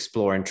permission to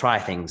explore and try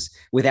things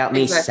without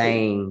me Exactly.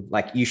 saying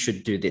like you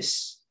should do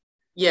this.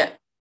 Yeah.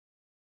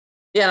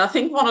 Yeah. And I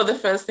think one of the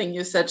first things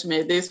you said to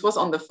me, this was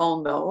on the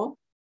phone though,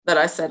 that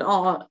I said,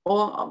 oh,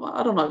 or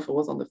I don't know if it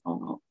was on the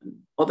phone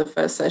or the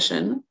first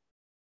session.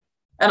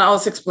 And I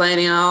was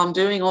explaining, oh, I'm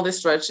doing all these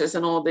stretches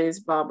and all these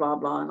blah, blah,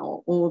 blah, and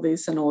all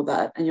this and all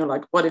that. And you're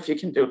like, what if you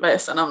can do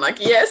less? And I'm like,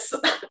 yes,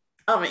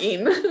 I'm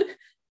in.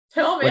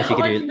 Tell me What if you how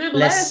could I do can do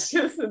less,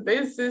 less? because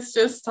this is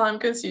just time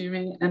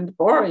consuming and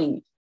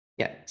boring.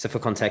 Yeah. So for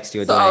context,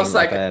 you're So I doing was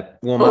like like, a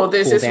warm oh, up,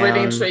 this cool is really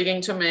down.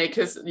 intriguing to me,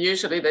 because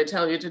usually they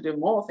tell you to do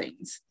more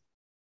things.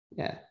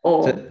 Yeah.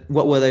 Or, So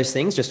what were those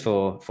things, just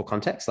for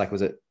context? Like,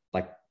 was it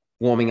like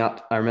warming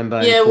up, I remember,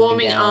 and yeah, cooling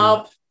warming down?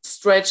 up,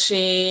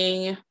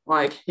 stretching,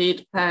 like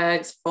heat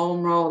packs,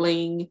 foam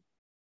rolling,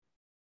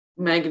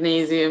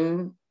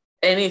 magnesium,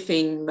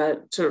 anything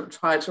that to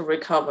try to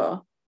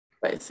recover,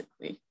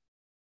 basically.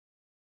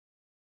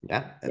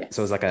 Yeah. So it was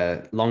Yes. like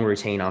a long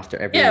routine after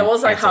Yeah, it every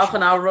was like dance half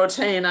an session. hour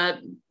routine at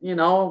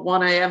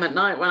 1 a.m. at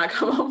night when I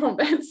come home from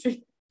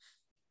dancing.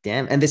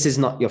 Damn. And this is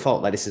not your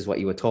fault. Like, this is what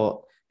you were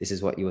taught. This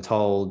is what you were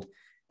told.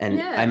 And I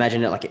Yeah,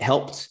 imagine it like it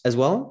helped as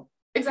well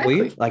for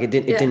you. exactly. Like it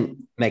Yeah.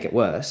 didn't make it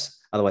worse.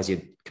 Otherwise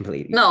you'd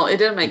completely, No, it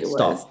didn't make you'd it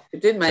worse. stop.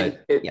 It did So make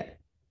it yeah.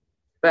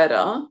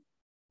 better.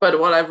 But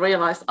what I've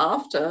realized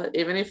after,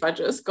 even if I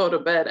just go to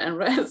bed and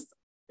rest,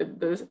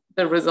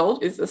 the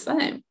result is the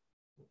same.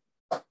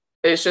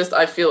 It's just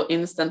I feel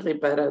instantly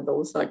better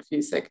those like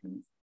few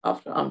seconds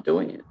after I'm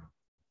doing it.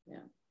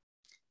 Yeah.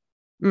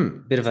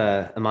 Bit of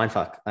a mind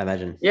fuck, I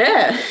imagine.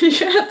 Yeah,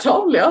 yeah,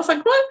 totally. I was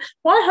like, what?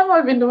 Why have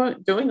I been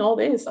doing all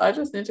this? I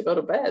just need to go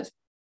to bed.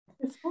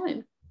 It's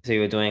fine. So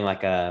you were doing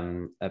like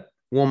a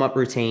warm up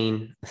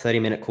routine, a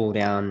 30-minute cool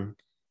down.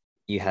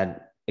 You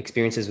had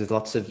experiences with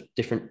lots of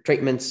different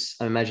treatments.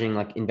 I'm imagining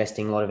like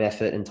investing a lot of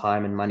effort and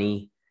time and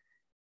money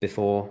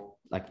before,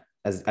 like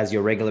as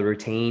your regular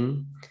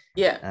routine.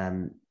 Yeah,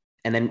 Um,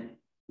 and then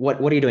what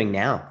are you doing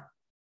now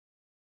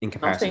in nothing,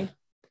 comparison?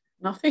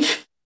 nothing,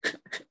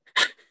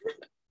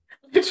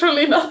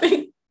 literally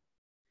nothing.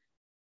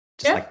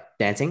 Just Yeah, like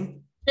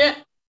dancing? yeah,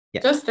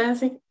 Yeah. just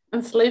dancing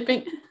and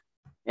sleeping.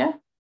 Yeah,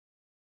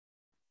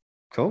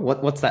 Cool.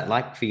 What's that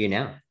like for you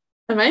now?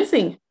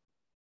 amazing.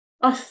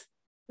 Oh,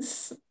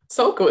 it's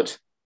so good.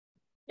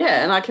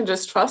 Yeah, and I can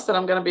just trust that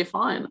I'm going to be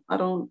fine.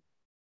 I'm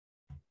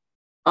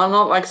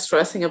not like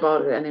stressing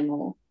about it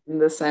anymore in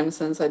the same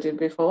sense I did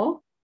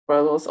before, where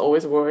I was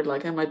always worried,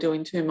 like, am I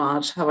doing too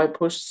much? Have I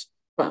pushed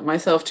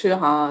myself too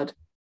hard?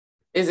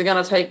 Is it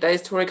going to take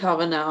days to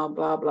recover now?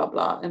 Blah, blah,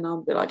 blah. And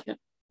I'll be like, yeah,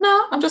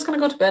 no, I'm just going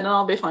to go to bed and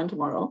I'll be fine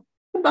tomorrow.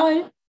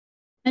 Goodbye.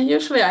 And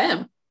usually I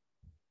am.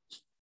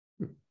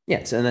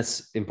 Yeah. So and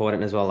that's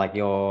important as well. Like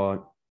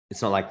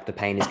it's not like the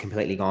pain is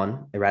completely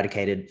gone,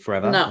 eradicated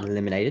forever No. and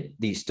eliminated.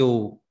 You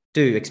still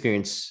do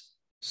experience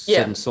Yeah.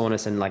 certain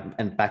soreness and like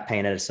and back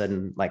pain at a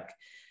certain like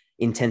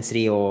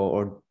intensity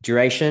or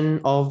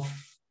duration of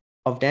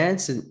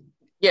dance,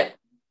 Yeah.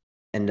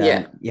 and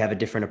Yeah. you have a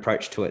different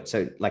approach to it.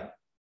 So like,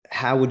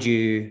 how would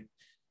you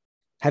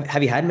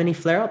have you had many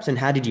flare ups, and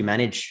how did you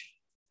manage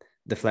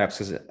the flare ups?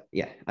 Because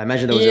yeah, I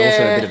imagine there was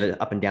also a bit Yeah. of an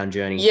up and down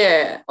journey.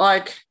 Yeah.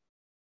 Like,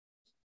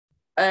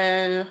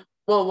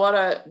 well,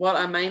 what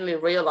I mainly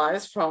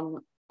realized from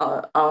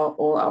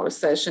all our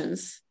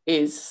sessions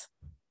is,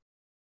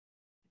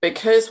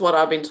 because what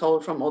I've been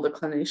told from all the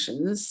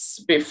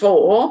clinicians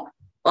before,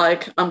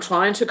 like I'm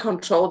trying to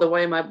control the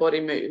way my body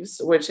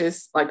moves, which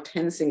is like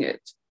tensing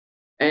it.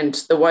 And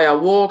the way I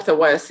walk, the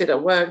way I sit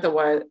at work, the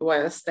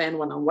way I stand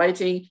when I'm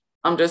waiting,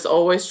 I'm just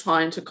always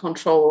trying to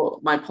control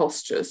my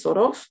posture, sort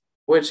of,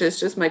 which is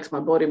just makes my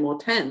body more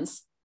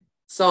tense.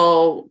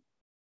 So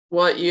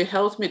what you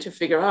helped me to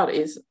figure out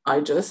is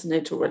I just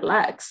need to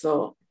relax.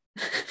 So,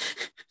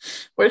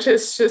 which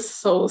is just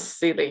so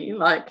silly.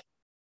 Like,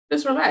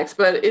 just relax.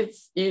 But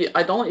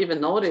I don't even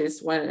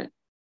notice when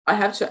I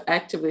have to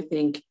actively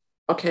think,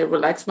 okay,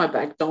 relax my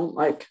back. Don't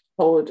like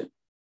hold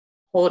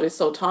it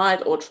so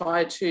tight or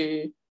try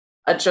to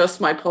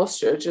adjust my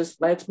posture. Just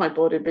let my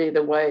body be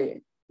the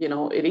way,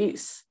 it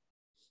is.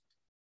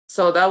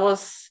 So that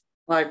was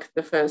like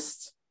the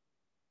first,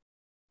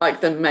 like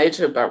the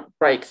major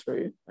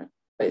breakthrough,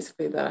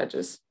 basically, that I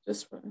just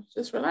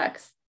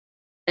relax.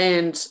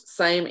 And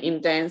same in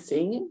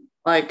dancing,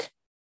 like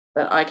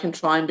that I can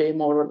try and be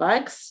more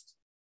relaxed.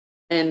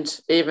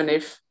 And even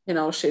if,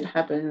 shit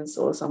happens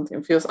or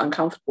something feels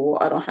uncomfortable,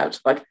 I don't have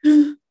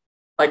to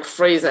like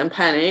freeze and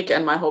panic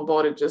and my whole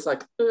body just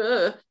like,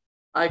 ugh.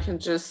 I can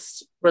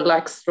just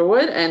relax through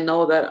it and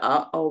know that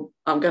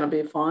I'm going to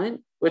be fine,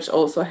 which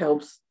also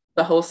helps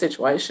the whole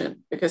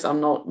situation because I'm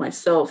not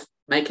myself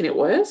making it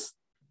worse.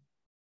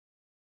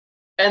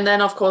 And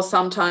then, of course,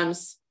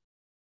 sometimes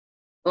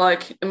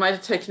like my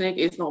technique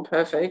is not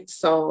perfect.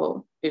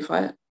 So if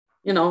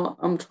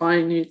I'm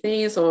trying new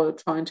things or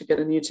trying to get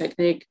a new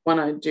technique, when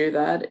I do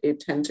that,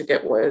 it tends to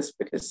get worse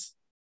because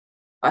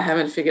I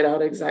haven't figured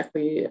out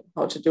exactly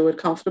how to do it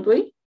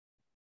comfortably.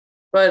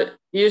 But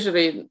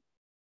usually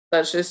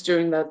that's just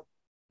during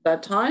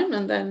that time,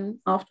 and then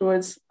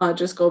afterwards I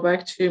just go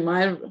back to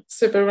my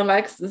super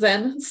relaxed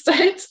Zen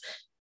state,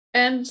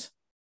 and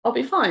I'll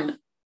be fine.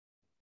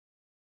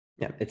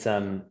 Yeah, it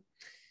sounds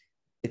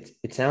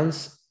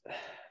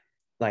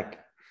like,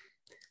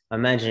 I'm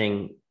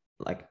imagining,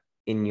 like,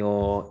 in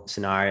your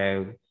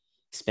scenario,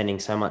 spending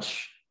so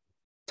much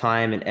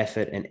time and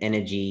effort and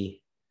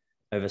energy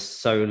over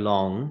so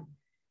long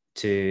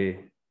to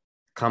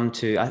come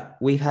to,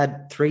 we've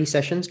had 3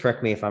 sessions,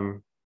 correct me if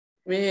I'm...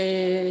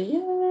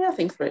 Yeah, I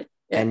think 3.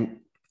 Yeah. And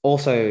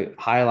also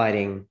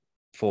highlighting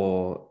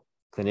for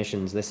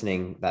clinicians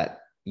listening that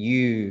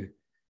you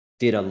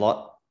did a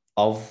lot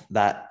of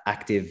that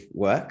active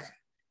work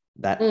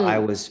that I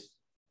was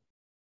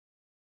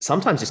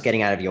sometimes just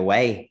getting out of your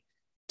way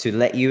to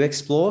let you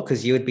explore,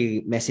 because you would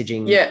be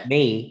messaging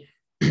me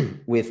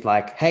with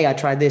like, hey, I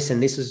tried this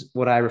and this is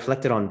what I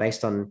reflected on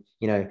based on,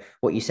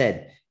 what you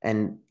said.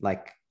 And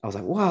like, I was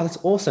like, wow, that's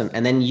awesome.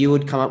 And then you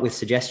would come up with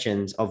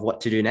suggestions of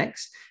what to do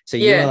next. So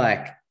you were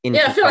like,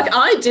 I feel like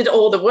I did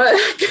all the work.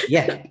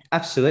 Yeah,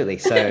 absolutely.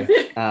 So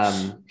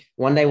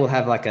one day we'll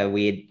have like a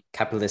weird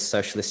capitalist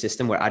socialist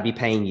system where I'd be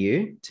paying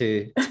you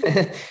to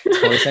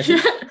for the session,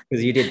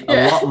 because you did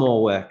a lot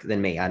more work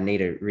than me. I need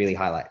to really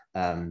highlight.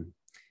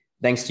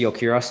 Thanks to your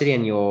curiosity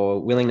and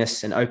your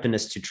willingness and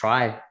openness to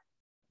try,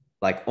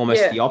 like,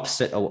 almost the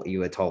opposite of what you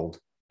were told.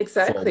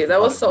 Exactly. That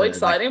was so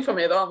exciting for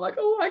me, though. I'm like,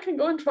 oh, I can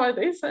go and try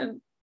this,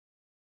 and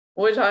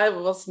which I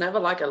was never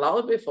like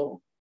allowed before.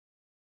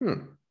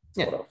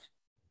 Sort of.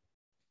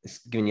 It's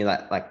giving you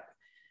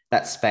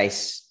that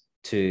space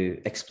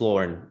to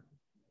explore and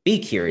be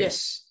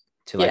curious,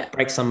 to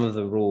break some of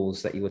the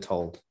rules that you were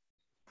told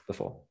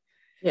before.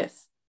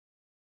 Yes.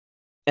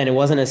 And it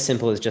wasn't as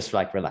simple as just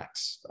like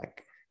relax,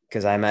 like,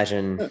 because I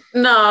imagine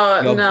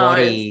your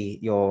body,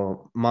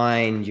 your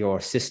mind, your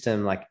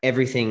system, like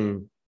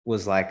everything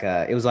was like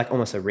it was like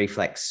almost a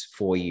reflex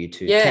for you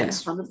to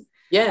tense.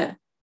 Yeah.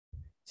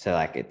 So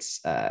like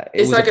it's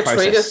like a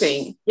trigger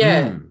thing.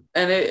 Yeah.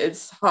 And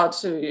it's hard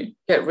to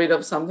get rid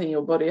of something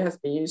your body has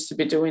been used to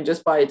be doing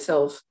just by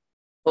itself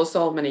for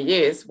so many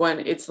years, when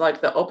it's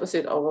like the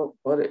opposite of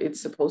what it's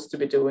supposed to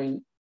be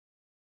doing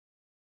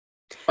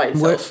by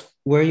itself.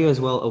 Were you as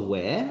well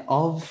aware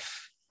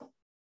of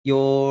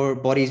your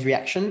body's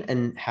reaction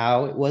and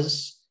how it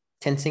was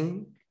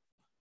tensing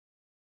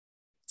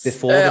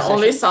before the session?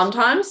 Only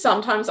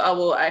sometimes I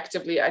will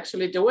actively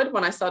actually do it.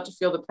 When I start to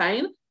feel the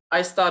pain,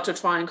 I start to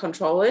try and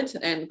control it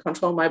and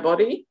control my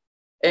body,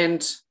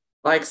 and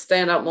like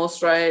stand up more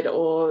straight,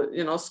 or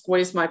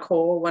squeeze my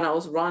core. When I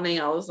was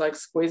running, I was like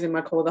squeezing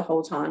my core the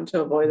whole time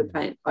to avoid the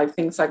pain, like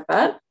things like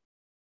that.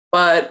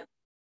 But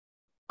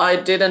I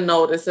didn't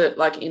notice it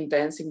like in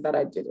dancing that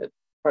I did it.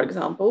 For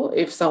example,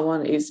 if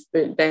someone is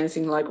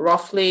dancing like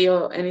roughly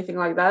or anything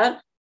like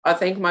that, I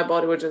think my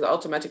body would just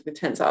automatically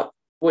tense up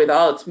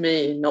without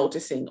me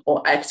noticing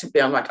or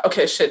actively. I'm like,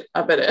 okay, shit,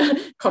 I better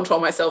control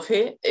myself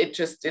here. It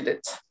just did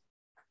it.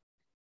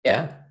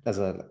 Yeah, as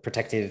a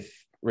protective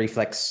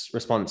reflex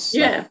response.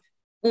 Yeah.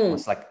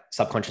 Almost like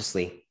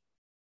subconsciously.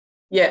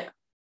 Yeah.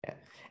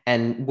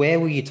 And where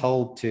were you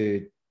told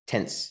to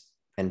tense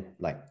and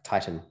like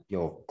tighten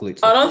your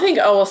glutes? I don't think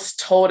I was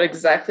told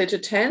exactly to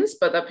tense,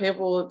 but that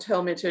people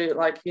tell me to,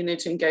 like, you need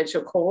to engage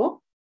your core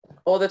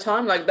all the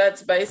time. Like,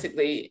 that's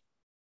basically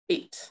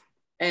it.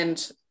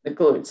 And the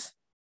glutes.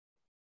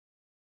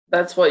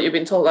 That's what you've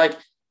been told. Like,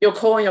 your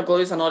core and your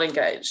glutes are not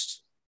engaged,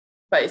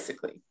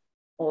 basically.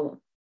 Or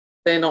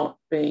they're not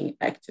being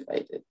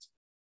activated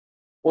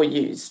or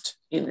used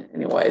in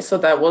any way. So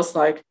that was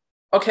like,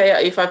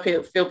 okay, if I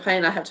feel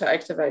pain, I have to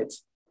activate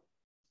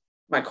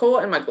my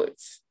core and my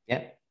glutes.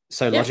 Yeah.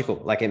 So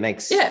logical. Like, it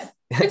makes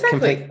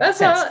exactly. That's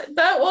sense.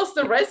 That was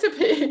the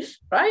recipe,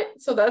 right?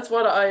 So that's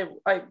what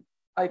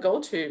I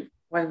go to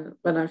when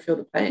I feel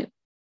the pain.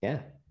 Yeah.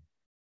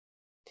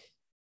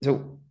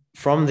 So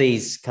from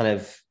these kind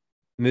of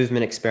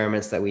movement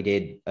experiments that we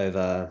did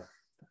over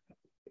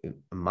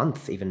a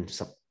month, even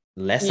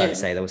less, I'd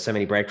say, there were so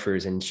many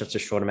breakthroughs in such a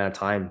short amount of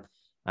time.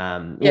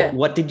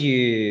 What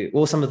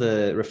were some of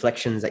the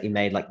reflections that you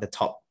made, like the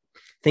top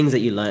things that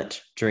you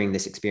learnt during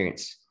this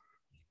experience?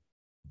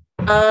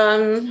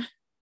 What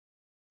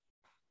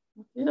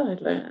did I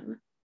learn?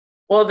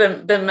 Well,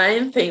 the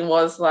main thing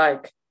was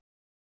like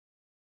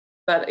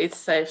that it's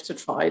safe to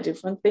try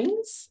different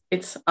things.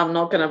 I'm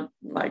not gonna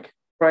like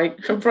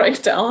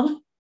break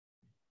down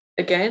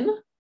again.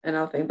 And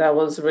I think that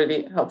was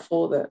really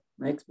helpful. That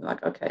makes me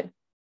like, okay,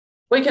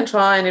 we can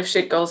try, and if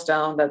shit goes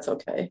down, that's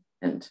okay.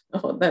 And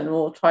then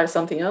we'll try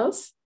something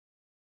else.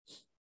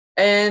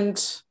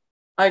 And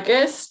I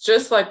guess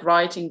just like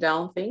writing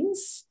down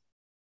things,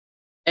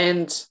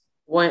 and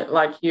when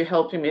like you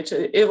helping me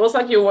to, it was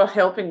like you were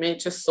helping me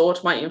to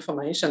sort my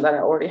information that I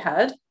already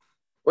had,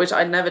 which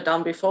I'd never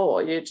done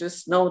before. You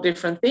just know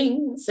different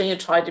things and you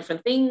try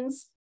different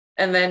things,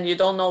 and then you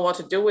don't know what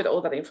to do with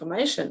all that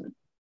information.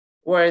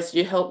 Whereas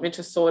you helped me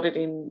to sort it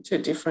into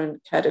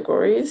different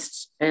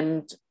categories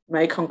and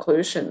make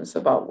conclusions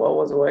about what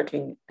was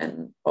working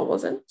and what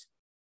wasn't.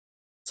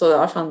 So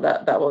I found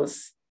that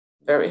was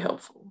very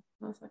helpful.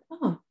 I was like,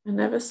 oh, I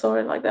never saw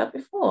it like that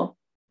before.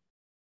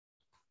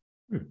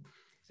 So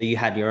you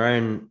had your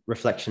own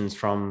reflections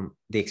from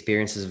the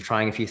experiences of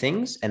trying a few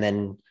things, and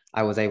then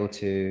I was able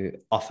to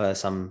offer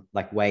some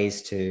like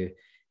ways to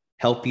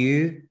help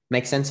you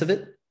make sense of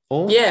it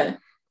all. Yeah.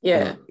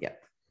 Yeah.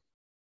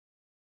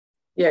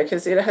 Yeah,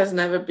 because it has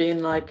never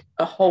been like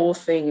a whole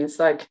thing. It's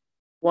like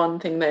one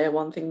thing there,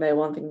 one thing there,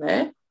 one thing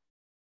there.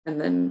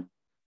 And then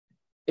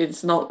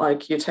it's not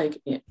like you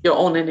take your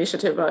own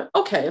initiative, like,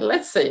 okay,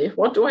 let's see,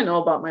 what do I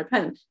know about my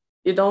pain?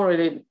 You don't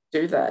really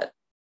do that.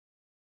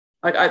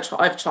 Like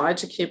I've tried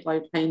to keep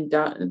like pain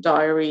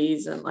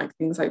diaries and like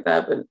things like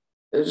that, but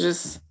it's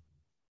just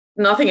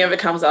nothing ever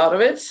comes out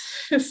of it.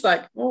 It's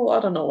like, oh,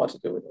 I don't know what to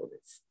do with all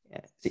this.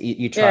 Yeah. So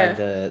you tried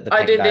the I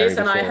pain did diary this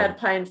and before. I had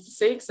pain for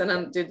 6, and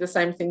then did the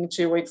same thing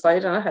 2 weeks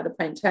later and I had a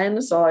pain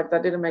 10. So like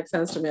that didn't make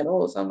sense to me at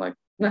all. So I'm like,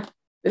 nah,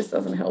 this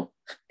doesn't help.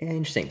 Yeah,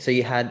 interesting. So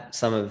you had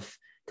some of,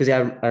 because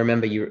I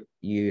remember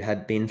you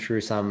had been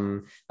through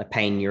some like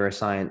pain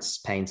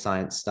neuroscience, pain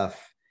science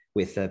stuff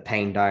with a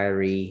pain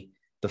diary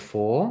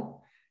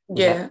before. Was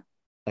that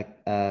like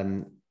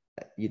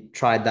you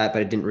tried that,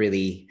 but it didn't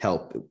really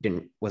help.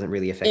 It wasn't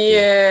really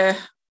effective.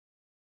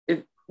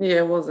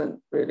 It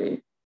wasn't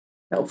really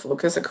helpful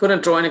because I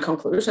couldn't draw any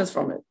conclusions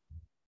from it.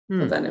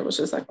 So then it was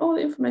just like, oh,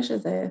 the information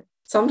is there.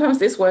 Sometimes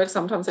this works,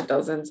 sometimes it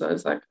doesn't. So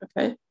it's like,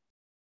 okay.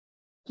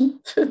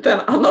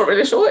 Then I'm not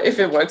really sure if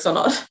it works or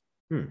not.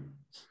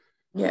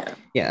 Yeah.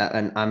 Yeah.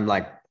 And I'm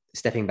like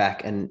stepping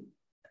back, and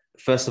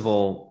first of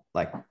all,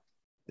 like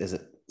there's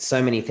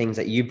so many things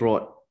that you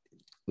brought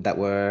that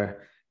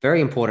were very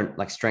important,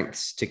 like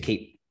strengths to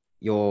keep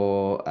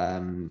your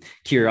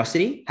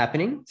curiosity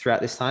happening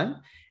throughout this time.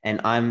 And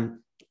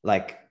I'm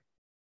like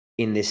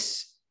in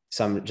this,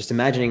 so I'm just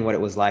imagining what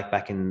it was like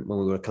back in when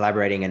we were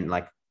collaborating and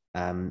like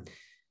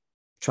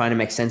trying to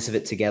make sense of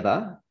it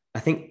together. I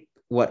think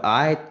what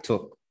I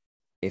took,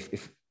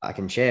 if I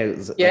can share,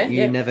 is like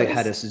you never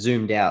had a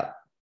zoomed out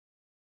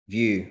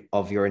view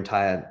of your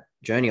entire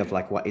journey of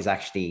like what is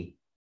actually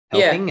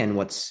helping and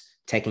what's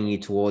taking you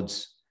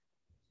towards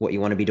what you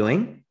want to be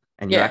doing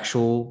and your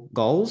actual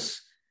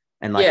goals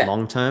and like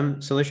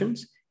long-term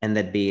solutions. And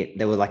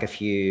there were like a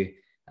few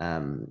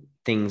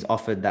things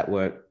offered that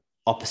were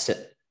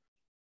opposite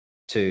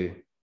to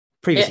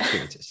previous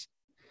experiences.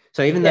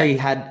 So even though you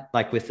had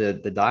like with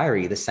the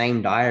diary, the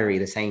same,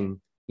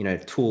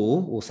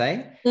 tool, we'll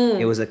say,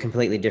 it was a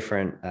completely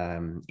different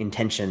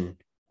intention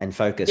and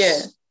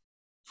focus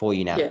for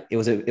you now. Yeah.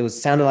 It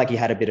sounded like you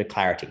had a bit of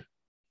clarity.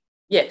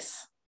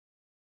 Yes.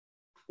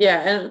 Yeah.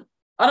 And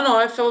I don't know,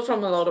 I felt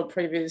from a lot of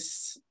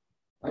previous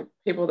like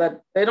people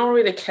that they don't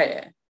really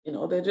care,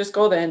 they just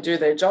go there and do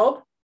their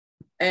job.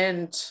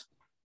 And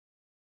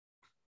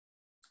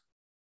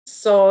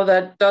so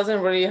that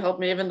doesn't really help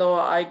me, even though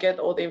I get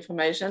all the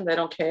information. They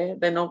don't care.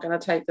 They're not going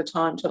to take the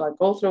time to like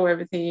go through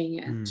everything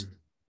and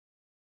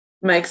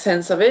make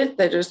sense of it.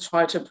 They just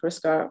try to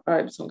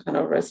prescribe some kind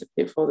of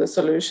recipe for the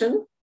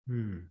solution,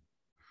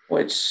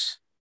 which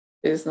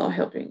is not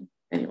helping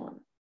anyone.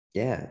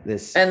 Yeah.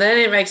 And then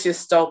it makes you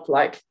stop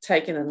like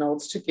taking the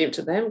notes to give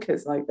to them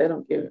because like they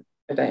don't give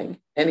a dang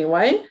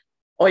anyway.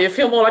 Or you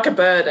feel more like a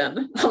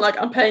burden. I'm like,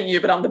 I'm paying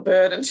you, but I'm the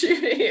burden to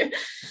you here.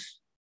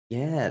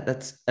 Yeah,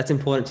 that's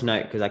important to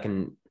note because I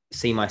can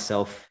see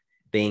myself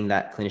being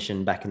that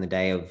clinician back in the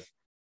day of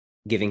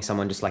giving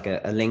someone just like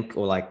a link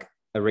or like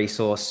a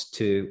resource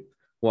to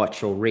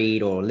watch or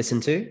read or listen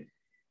to,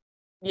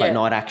 but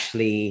not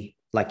actually,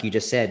 like you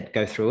just said,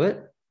 go through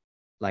it,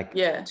 like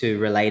to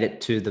relate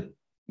it to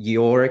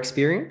your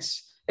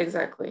experience.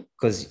 Exactly.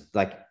 Because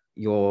like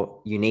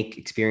your unique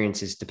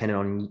experience is dependent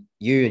on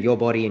you, your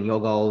body and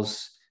your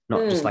goals,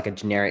 not just like a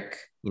generic,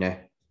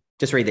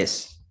 just read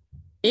this.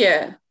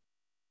 Yeah.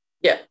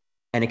 Yeah.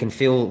 And it can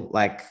feel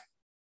like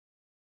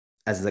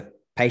as the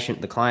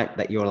patient, the client,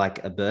 that you're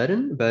like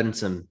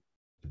burdensome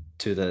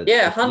to the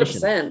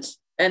 100%.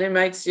 And it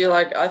makes you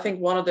like, I think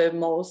one of the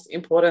most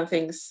important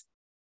things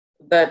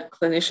that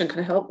clinician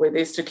can help with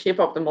is to keep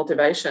up the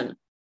motivation,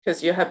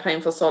 because you have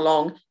pain for so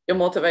long, your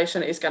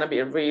motivation is going to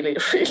be really,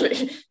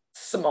 really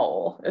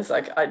small. It's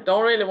like, I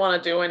don't really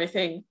want to do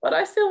anything, but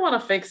I still want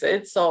to fix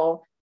it.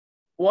 So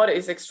what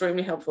is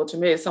extremely helpful to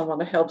me is someone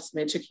who helps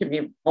me to keep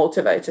me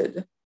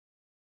motivated.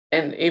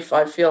 And if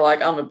I feel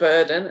like I'm a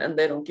burden and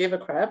they don't give a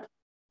crap,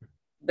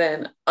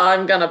 then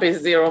I'm going to be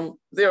zero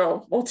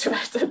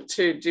motivated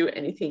to do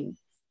anything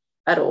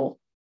at all,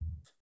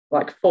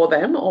 like for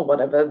them or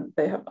whatever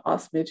they have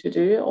asked me to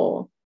do.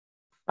 Or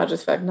I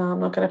just feel like, no, I'm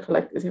not going to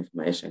collect this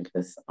information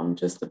because I'm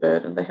just a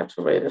burden. They have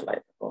to read it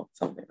later or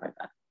something like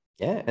that.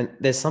 Yeah. And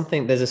there's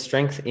a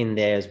strength in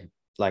there as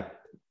like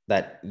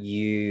that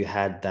you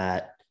had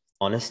that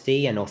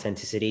honesty and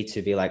authenticity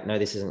to be like, no,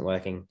 this isn't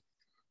working.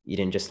 You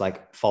didn't just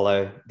like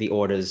follow the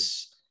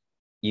orders.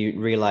 You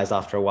realized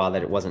after a while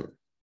that it wasn't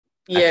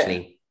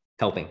actually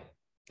helping.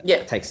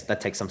 Yeah. That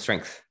takes some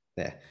strength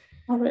there.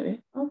 Oh,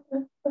 really?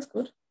 Okay. That's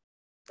good.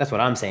 That's what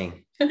I'm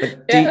saying.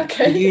 But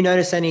do you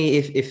notice any,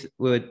 if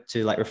we were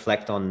to like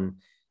reflect on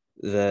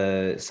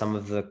some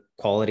of the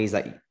qualities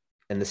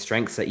and the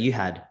strengths that you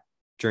had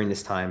during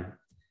this time,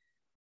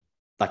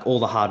 like all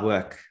the hard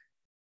work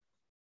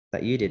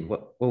that you did?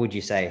 What would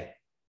you say?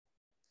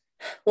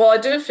 Well, I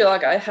do feel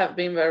like I have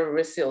been very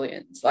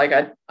resilient. Like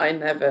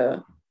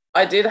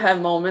I did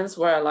have moments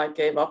where I like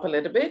gave up a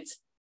little bit,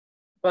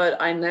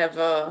 but I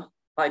never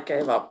like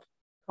gave up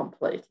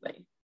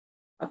completely,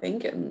 I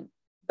think. And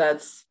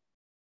that's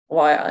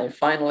why I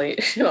finally,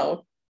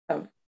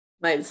 have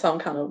made some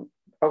kind of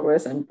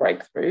progress and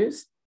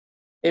breakthroughs,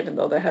 even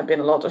though there have been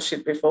a lot of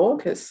shit before,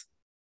 because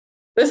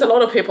there's a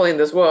lot of people in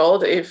this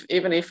world.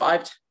 Even if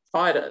I've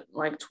tried it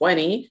like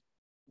 20,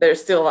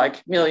 there's still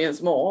like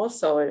millions more.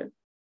 So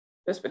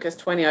just because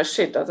 20 are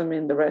shit doesn't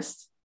mean the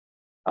rest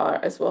are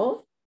as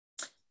well.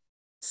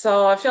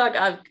 So I feel like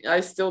I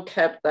still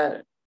kept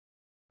that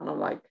kind of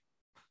like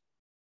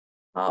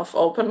half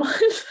open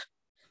mind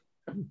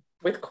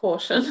with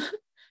caution,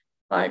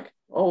 like,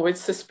 or with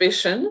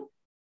suspicion.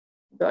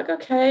 Be like,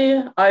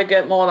 okay, I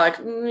get more like,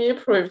 you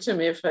prove to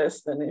me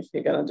first, then if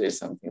you're going to do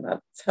something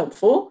that's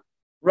helpful,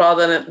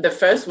 rather than the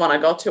first one I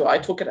got to, I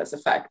took it as a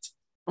fact.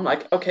 I'm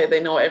like, okay,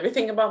 they know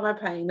everything about my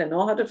pain, they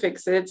know how to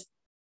fix it,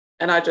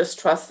 and I just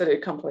trusted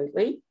it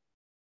completely.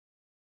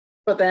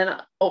 But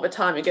then over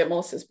time, you get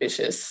more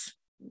suspicious.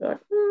 You're like,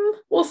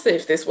 we'll see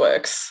if this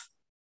works.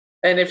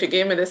 And if you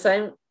give me the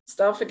same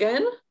stuff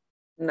again,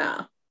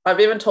 nah. I've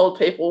even told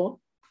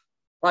people,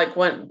 like,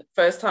 when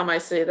first time I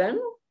see them,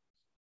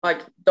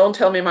 like, don't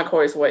tell me my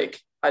core is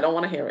weak. I don't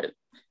want to hear it.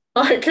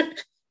 Like,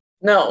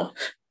 no,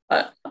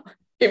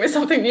 give me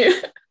something new,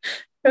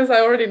 because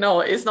I already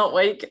know it's not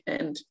weak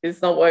and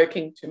it's not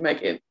working to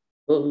make it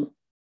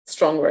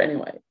stronger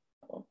anyway.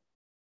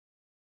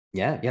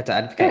 Yeah, you have to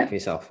advocate for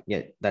yourself.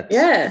 Yeah, that's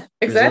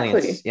exactly.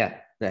 resilience. Yeah,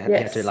 you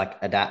have to like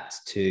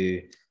adapt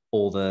to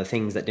all the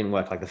things that didn't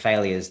work, like the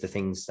failures, the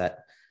things that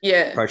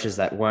approaches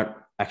that weren't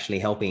actually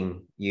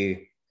helping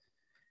you.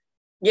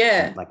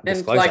 And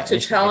like to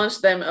challenge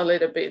them a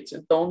little bit.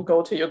 Don't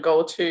go to your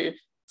go-to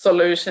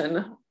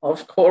solution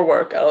of core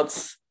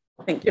workouts.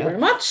 Thank you very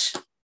much.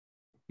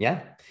 Yeah.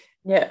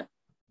 Yeah.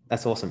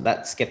 That's awesome.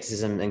 That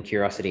skepticism and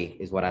curiosity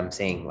is what I'm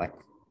seeing. Like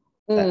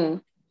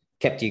that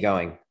kept you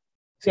going.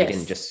 So you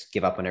didn't just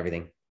give up on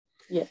everything.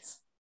 Yes.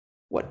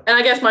 What? And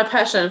I guess my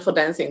passion for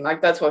dancing,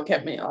 like that's what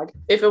kept me. Like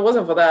if it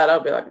wasn't for that,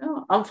 I'd be like,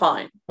 oh, I'm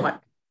fine. Like,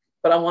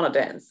 but I want to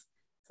dance.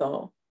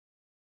 So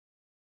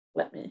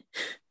let me.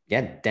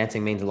 Yeah,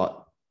 dancing means a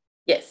lot.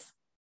 Yes.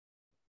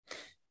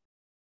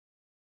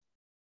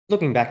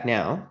 Looking back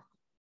now,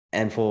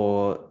 and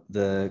for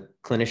the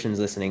clinicians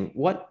listening,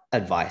 what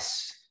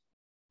advice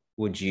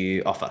would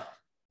you offer?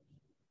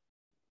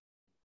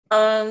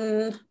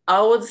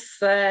 I would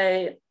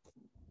say,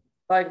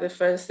 like, the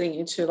first thing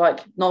is to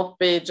like not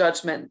be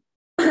judgmental.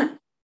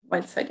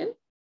 Wait a second.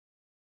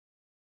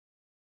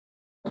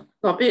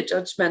 Not be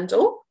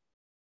judgmental.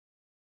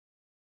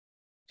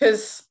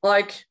 Because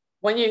like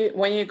when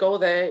you go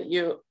there,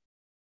 you're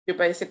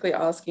basically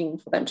asking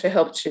for them to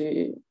help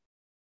to.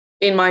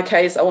 In my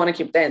case, I want to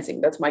keep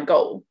dancing. That's my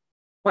goal.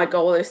 My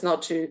goal is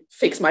not to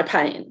fix my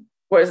pain,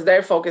 whereas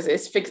their focus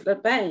is fix the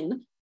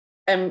pain.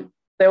 And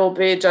they will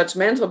be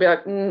judgmental, be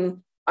like,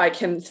 I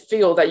can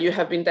feel that you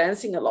have been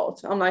dancing a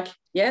lot. I'm like,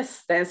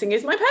 yes, dancing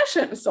is my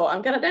passion. So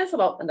I'm going to dance a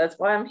lot. And that's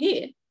why I'm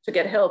here, to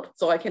get help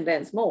so I can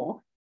dance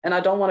more. And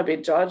I don't want to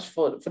be judged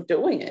for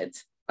doing it.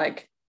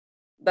 Like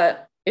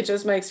that, it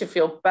just makes you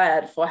feel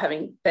bad for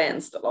having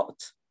danced a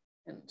lot.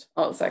 And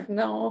I was like,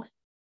 no,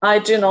 I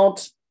do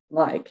not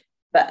like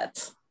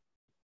that.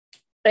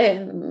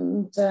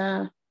 And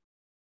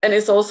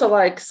it's also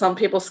like some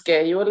people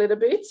scare you a little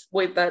bit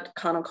with that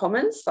kind of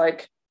comments,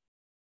 like,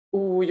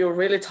 oh, you're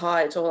really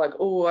tight, or like,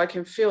 oh, I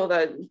can feel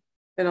that,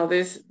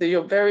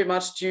 you're very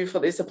much due for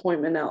this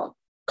appointment now.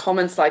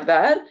 Comments like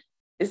that,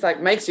 it's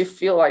like makes you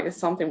feel like there's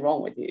something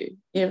wrong with you.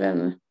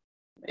 Even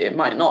it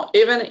might not.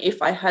 Even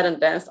if I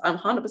hadn't danced, I'm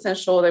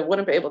 100% sure they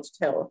wouldn't be able to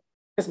tell,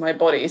 because my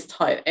body is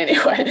tight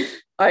anyway.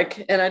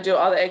 Like, and I do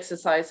other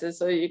exercises,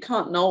 so you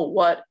can't know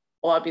what.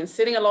 Or I've been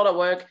sitting a lot of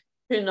work.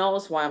 Who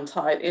knows why I'm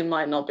tight? It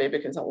might not be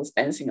because I was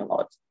dancing a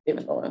lot,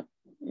 even though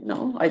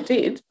I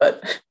did,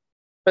 but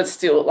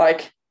still,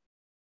 like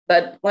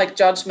that, like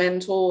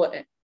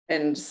judgmental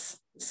and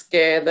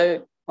scare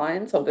the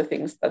clients of the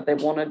things that they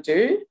want to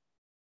do.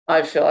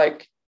 I feel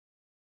like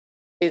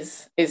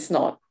is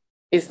not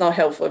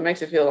helpful. It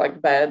makes you feel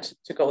like bad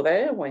to go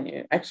there when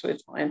you're actually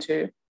trying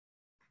to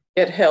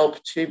get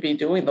help to be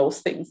doing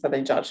those things that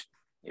they judge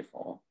you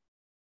for.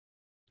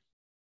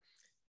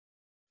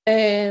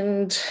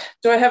 And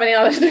do I have any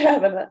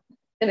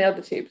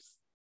other tips?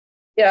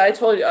 Yeah,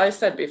 I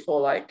said before,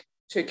 like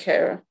to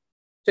care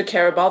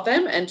about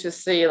them and to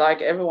see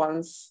like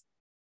everyone's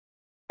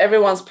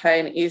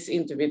pain is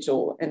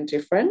individual and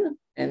different,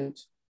 and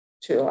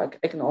to like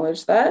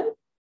acknowledge that,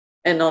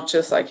 and not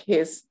just like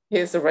here's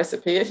the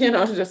recipe,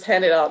 just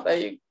hand it out that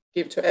you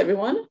give to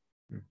everyone,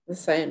 the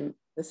same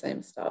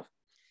stuff.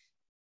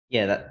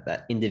 Yeah,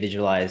 that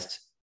individualized,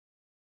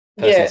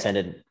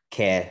 person-centered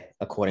care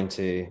according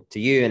to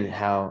you and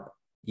how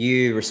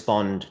you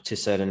respond to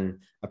certain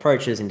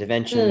approaches,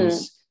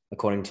 interventions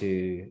according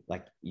to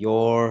like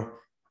your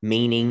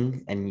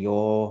meaning and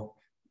your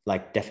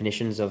like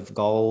definitions of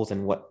goals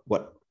and what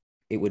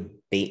it would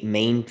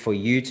mean for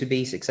you to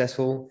be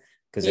successful.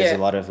 Because there's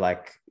a lot of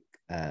like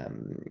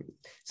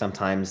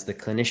sometimes the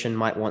clinician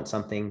might want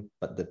something,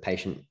 but the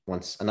patient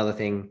wants another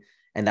thing,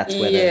 and that's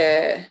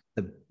where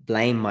the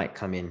blame might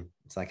come in.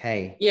 It's like,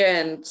 hey,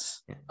 and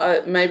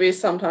maybe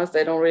sometimes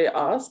they don't really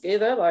ask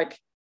either. Like,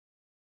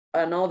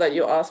 I know that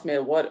you asked me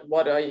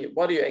what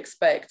do you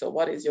expect, or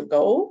what is your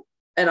goal,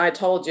 and I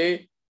told you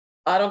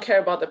I don't care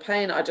about the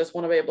pain. I just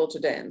want to be able to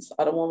dance.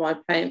 I don't want my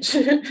pain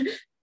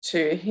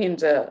to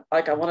hinder.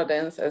 Like, I want to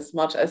dance as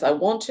much as I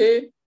want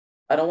to.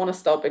 I don't want to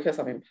stop because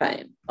I'm in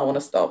pain. I want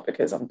to stop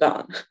because I'm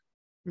done.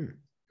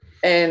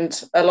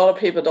 And a lot of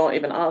people don't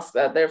even ask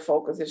that. Their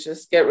focus is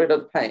just get rid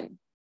of the pain,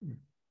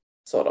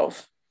 sort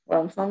of.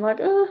 Well, I'm like,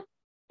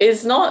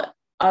 it's not,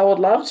 I would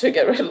love to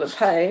get rid of the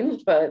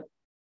pain, but,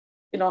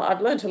 you know,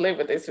 I've learned to live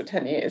with this for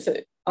 10 years.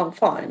 I'm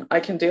fine. I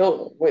can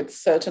deal with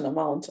certain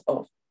amount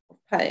of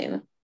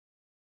pain,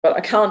 but I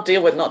can't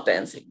deal with not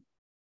dancing.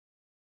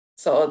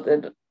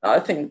 So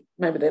I think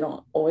maybe they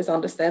don't always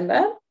understand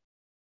that.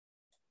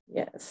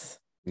 Yes.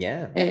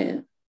 Yeah.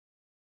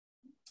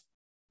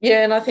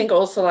 And I think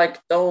also, like,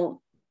 don't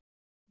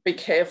be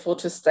careful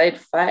to state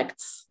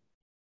facts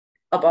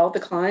about the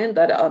client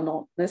that are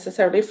not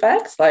necessarily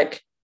facts.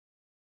 Like,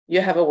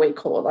 you have a weak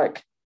core,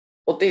 like,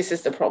 well, this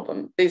is the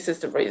problem, this is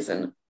the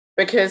reason.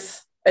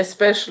 Because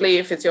especially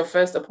if it's your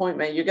first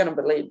appointment, you're going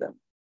to believe them.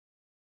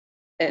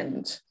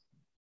 And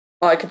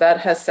like,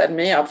 that has set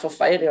me up for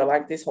failure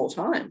like this whole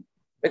time,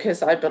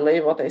 because I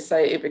believe what they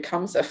say. It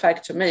becomes a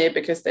fact to me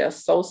because they are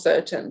so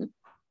certain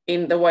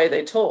in the way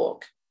they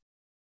talk.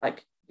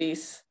 Like,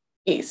 this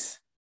is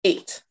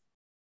it.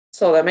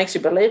 So that makes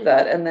you believe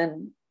that. And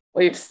then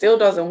if it still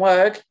doesn't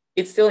work,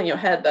 it's still in your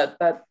head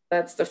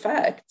that's the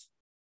fact.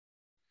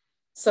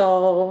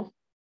 So,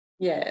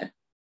 yeah,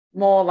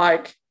 more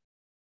like,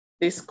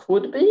 this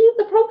could be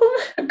the problem.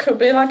 It could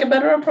be like a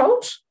better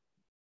approach.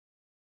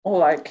 Or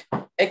like,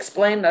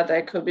 explain that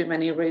there could be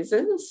many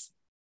reasons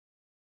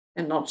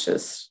and not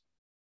just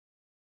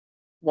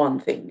one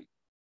thing.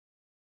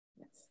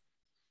 Yes.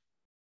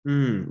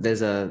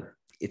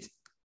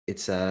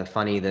 It's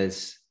funny.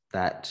 There's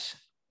that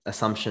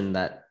assumption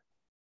that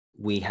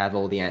we have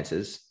all the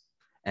answers,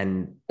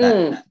 and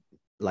that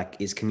like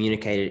is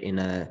communicated in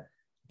a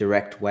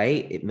direct way.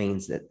 It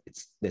means that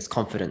there's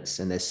confidence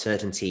and there's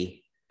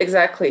certainty,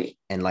 exactly,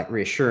 and like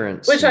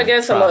reassurance, which I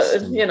guess a lot,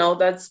 and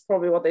that's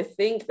probably what they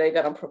think they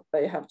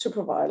have to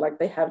provide. Like,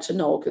 they have to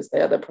know because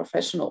they are the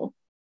professional.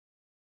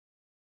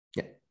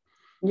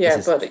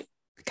 But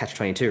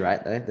catch-22,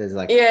 right? There's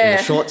like, in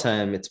the short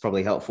term, it's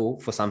probably helpful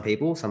for some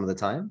people some of the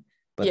time,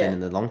 but then in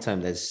the long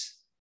term, there's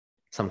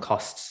some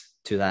costs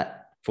to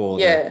that for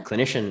the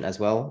clinician as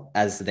well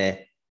as their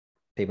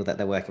people that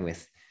they're working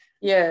with.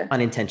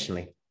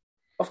 Unintentionally.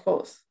 Of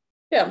course.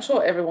 Yeah, I'm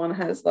sure everyone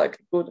has like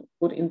good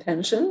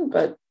intention,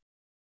 but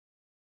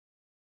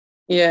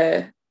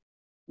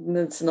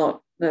it's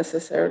not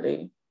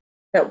necessarily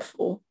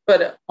helpful.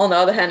 But on the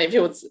other hand, if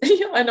you would,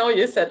 I know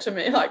you said to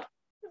me, like,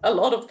 a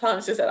lot of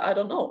times you said, I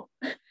don't know.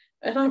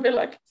 And I'd be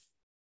like,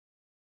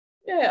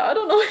 I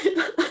don't know.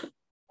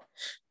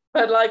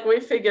 But like, we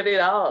figured it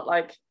out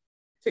like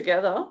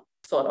together,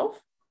 sort of,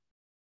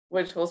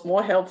 which was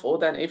more helpful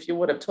than if you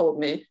would have told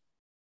me,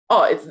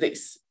 oh, it's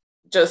this.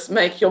 Just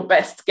make your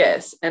best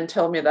guess and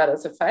tell me that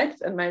as a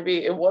fact. And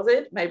maybe it was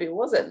it, maybe it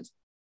wasn't.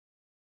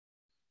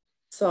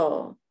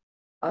 So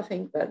I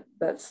think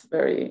that's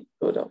very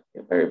good of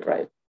you, very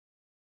brave.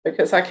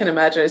 Because I can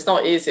imagine it's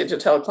not easy to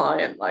tell a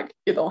client, like,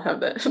 you don't have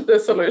the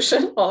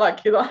solution, or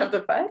like, you don't have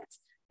the facts,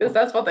 because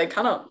that's what they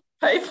cannot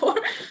pay for.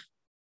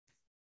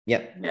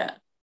 Yep. Yeah.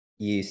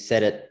 You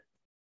said it,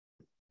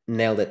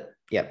 nailed it.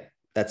 Yep.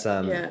 That's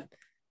so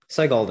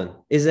golden.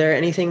 Is there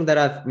anything that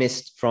I've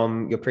missed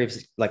from your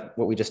previous, like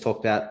what we just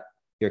talked about,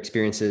 your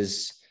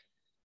experiences,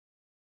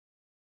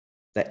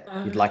 that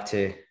you'd like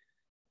to?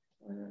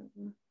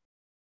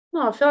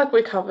 No, I feel like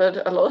we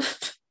covered a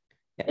lot.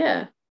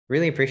 Yeah.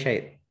 Really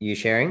appreciate you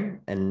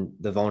sharing and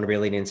the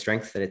vulnerability and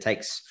strength that it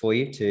takes for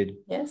you to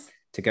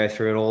go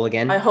through it all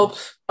again. I hope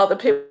other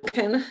people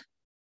can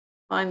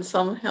find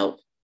some help.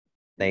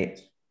 They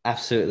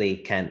absolutely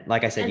can.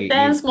 Like I said, and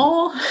dance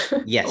more.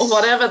 Yes. Or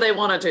whatever they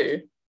want to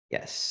do.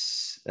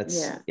 Yes. If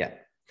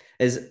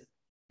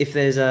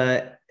there's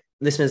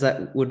listeners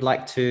that would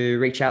like to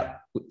reach out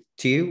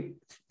to you,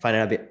 find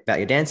out a bit about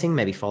your dancing,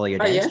 maybe follow your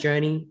dance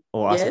journey,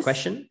 or ask a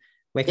question,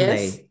 where can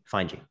they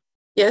find you?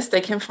 Yes,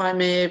 they can find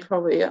me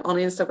probably on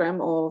Instagram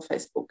or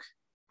Facebook.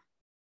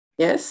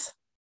 Yes.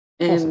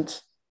 And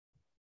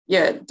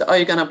awesome. Are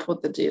you going to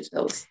put the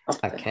details up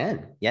there? I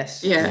can,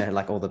 yes.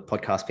 Like all the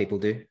podcast people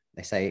do.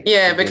 They say,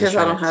 because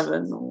I don't have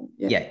it.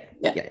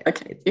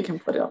 Okay, you can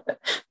put it up there.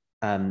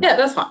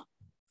 That's fine.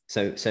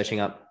 So searching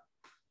up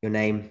your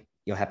name,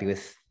 you're happy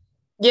with?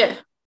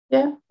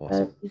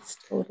 Awesome. It's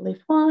totally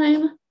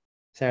fine.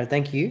 Sarah,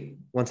 thank you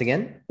once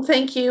again.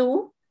 Thank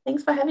you.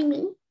 Thanks for having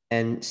me.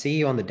 and see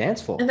you on the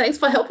dance floor. And thanks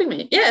for helping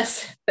me.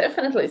 Yes,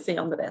 definitely see you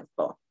on the dance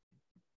floor.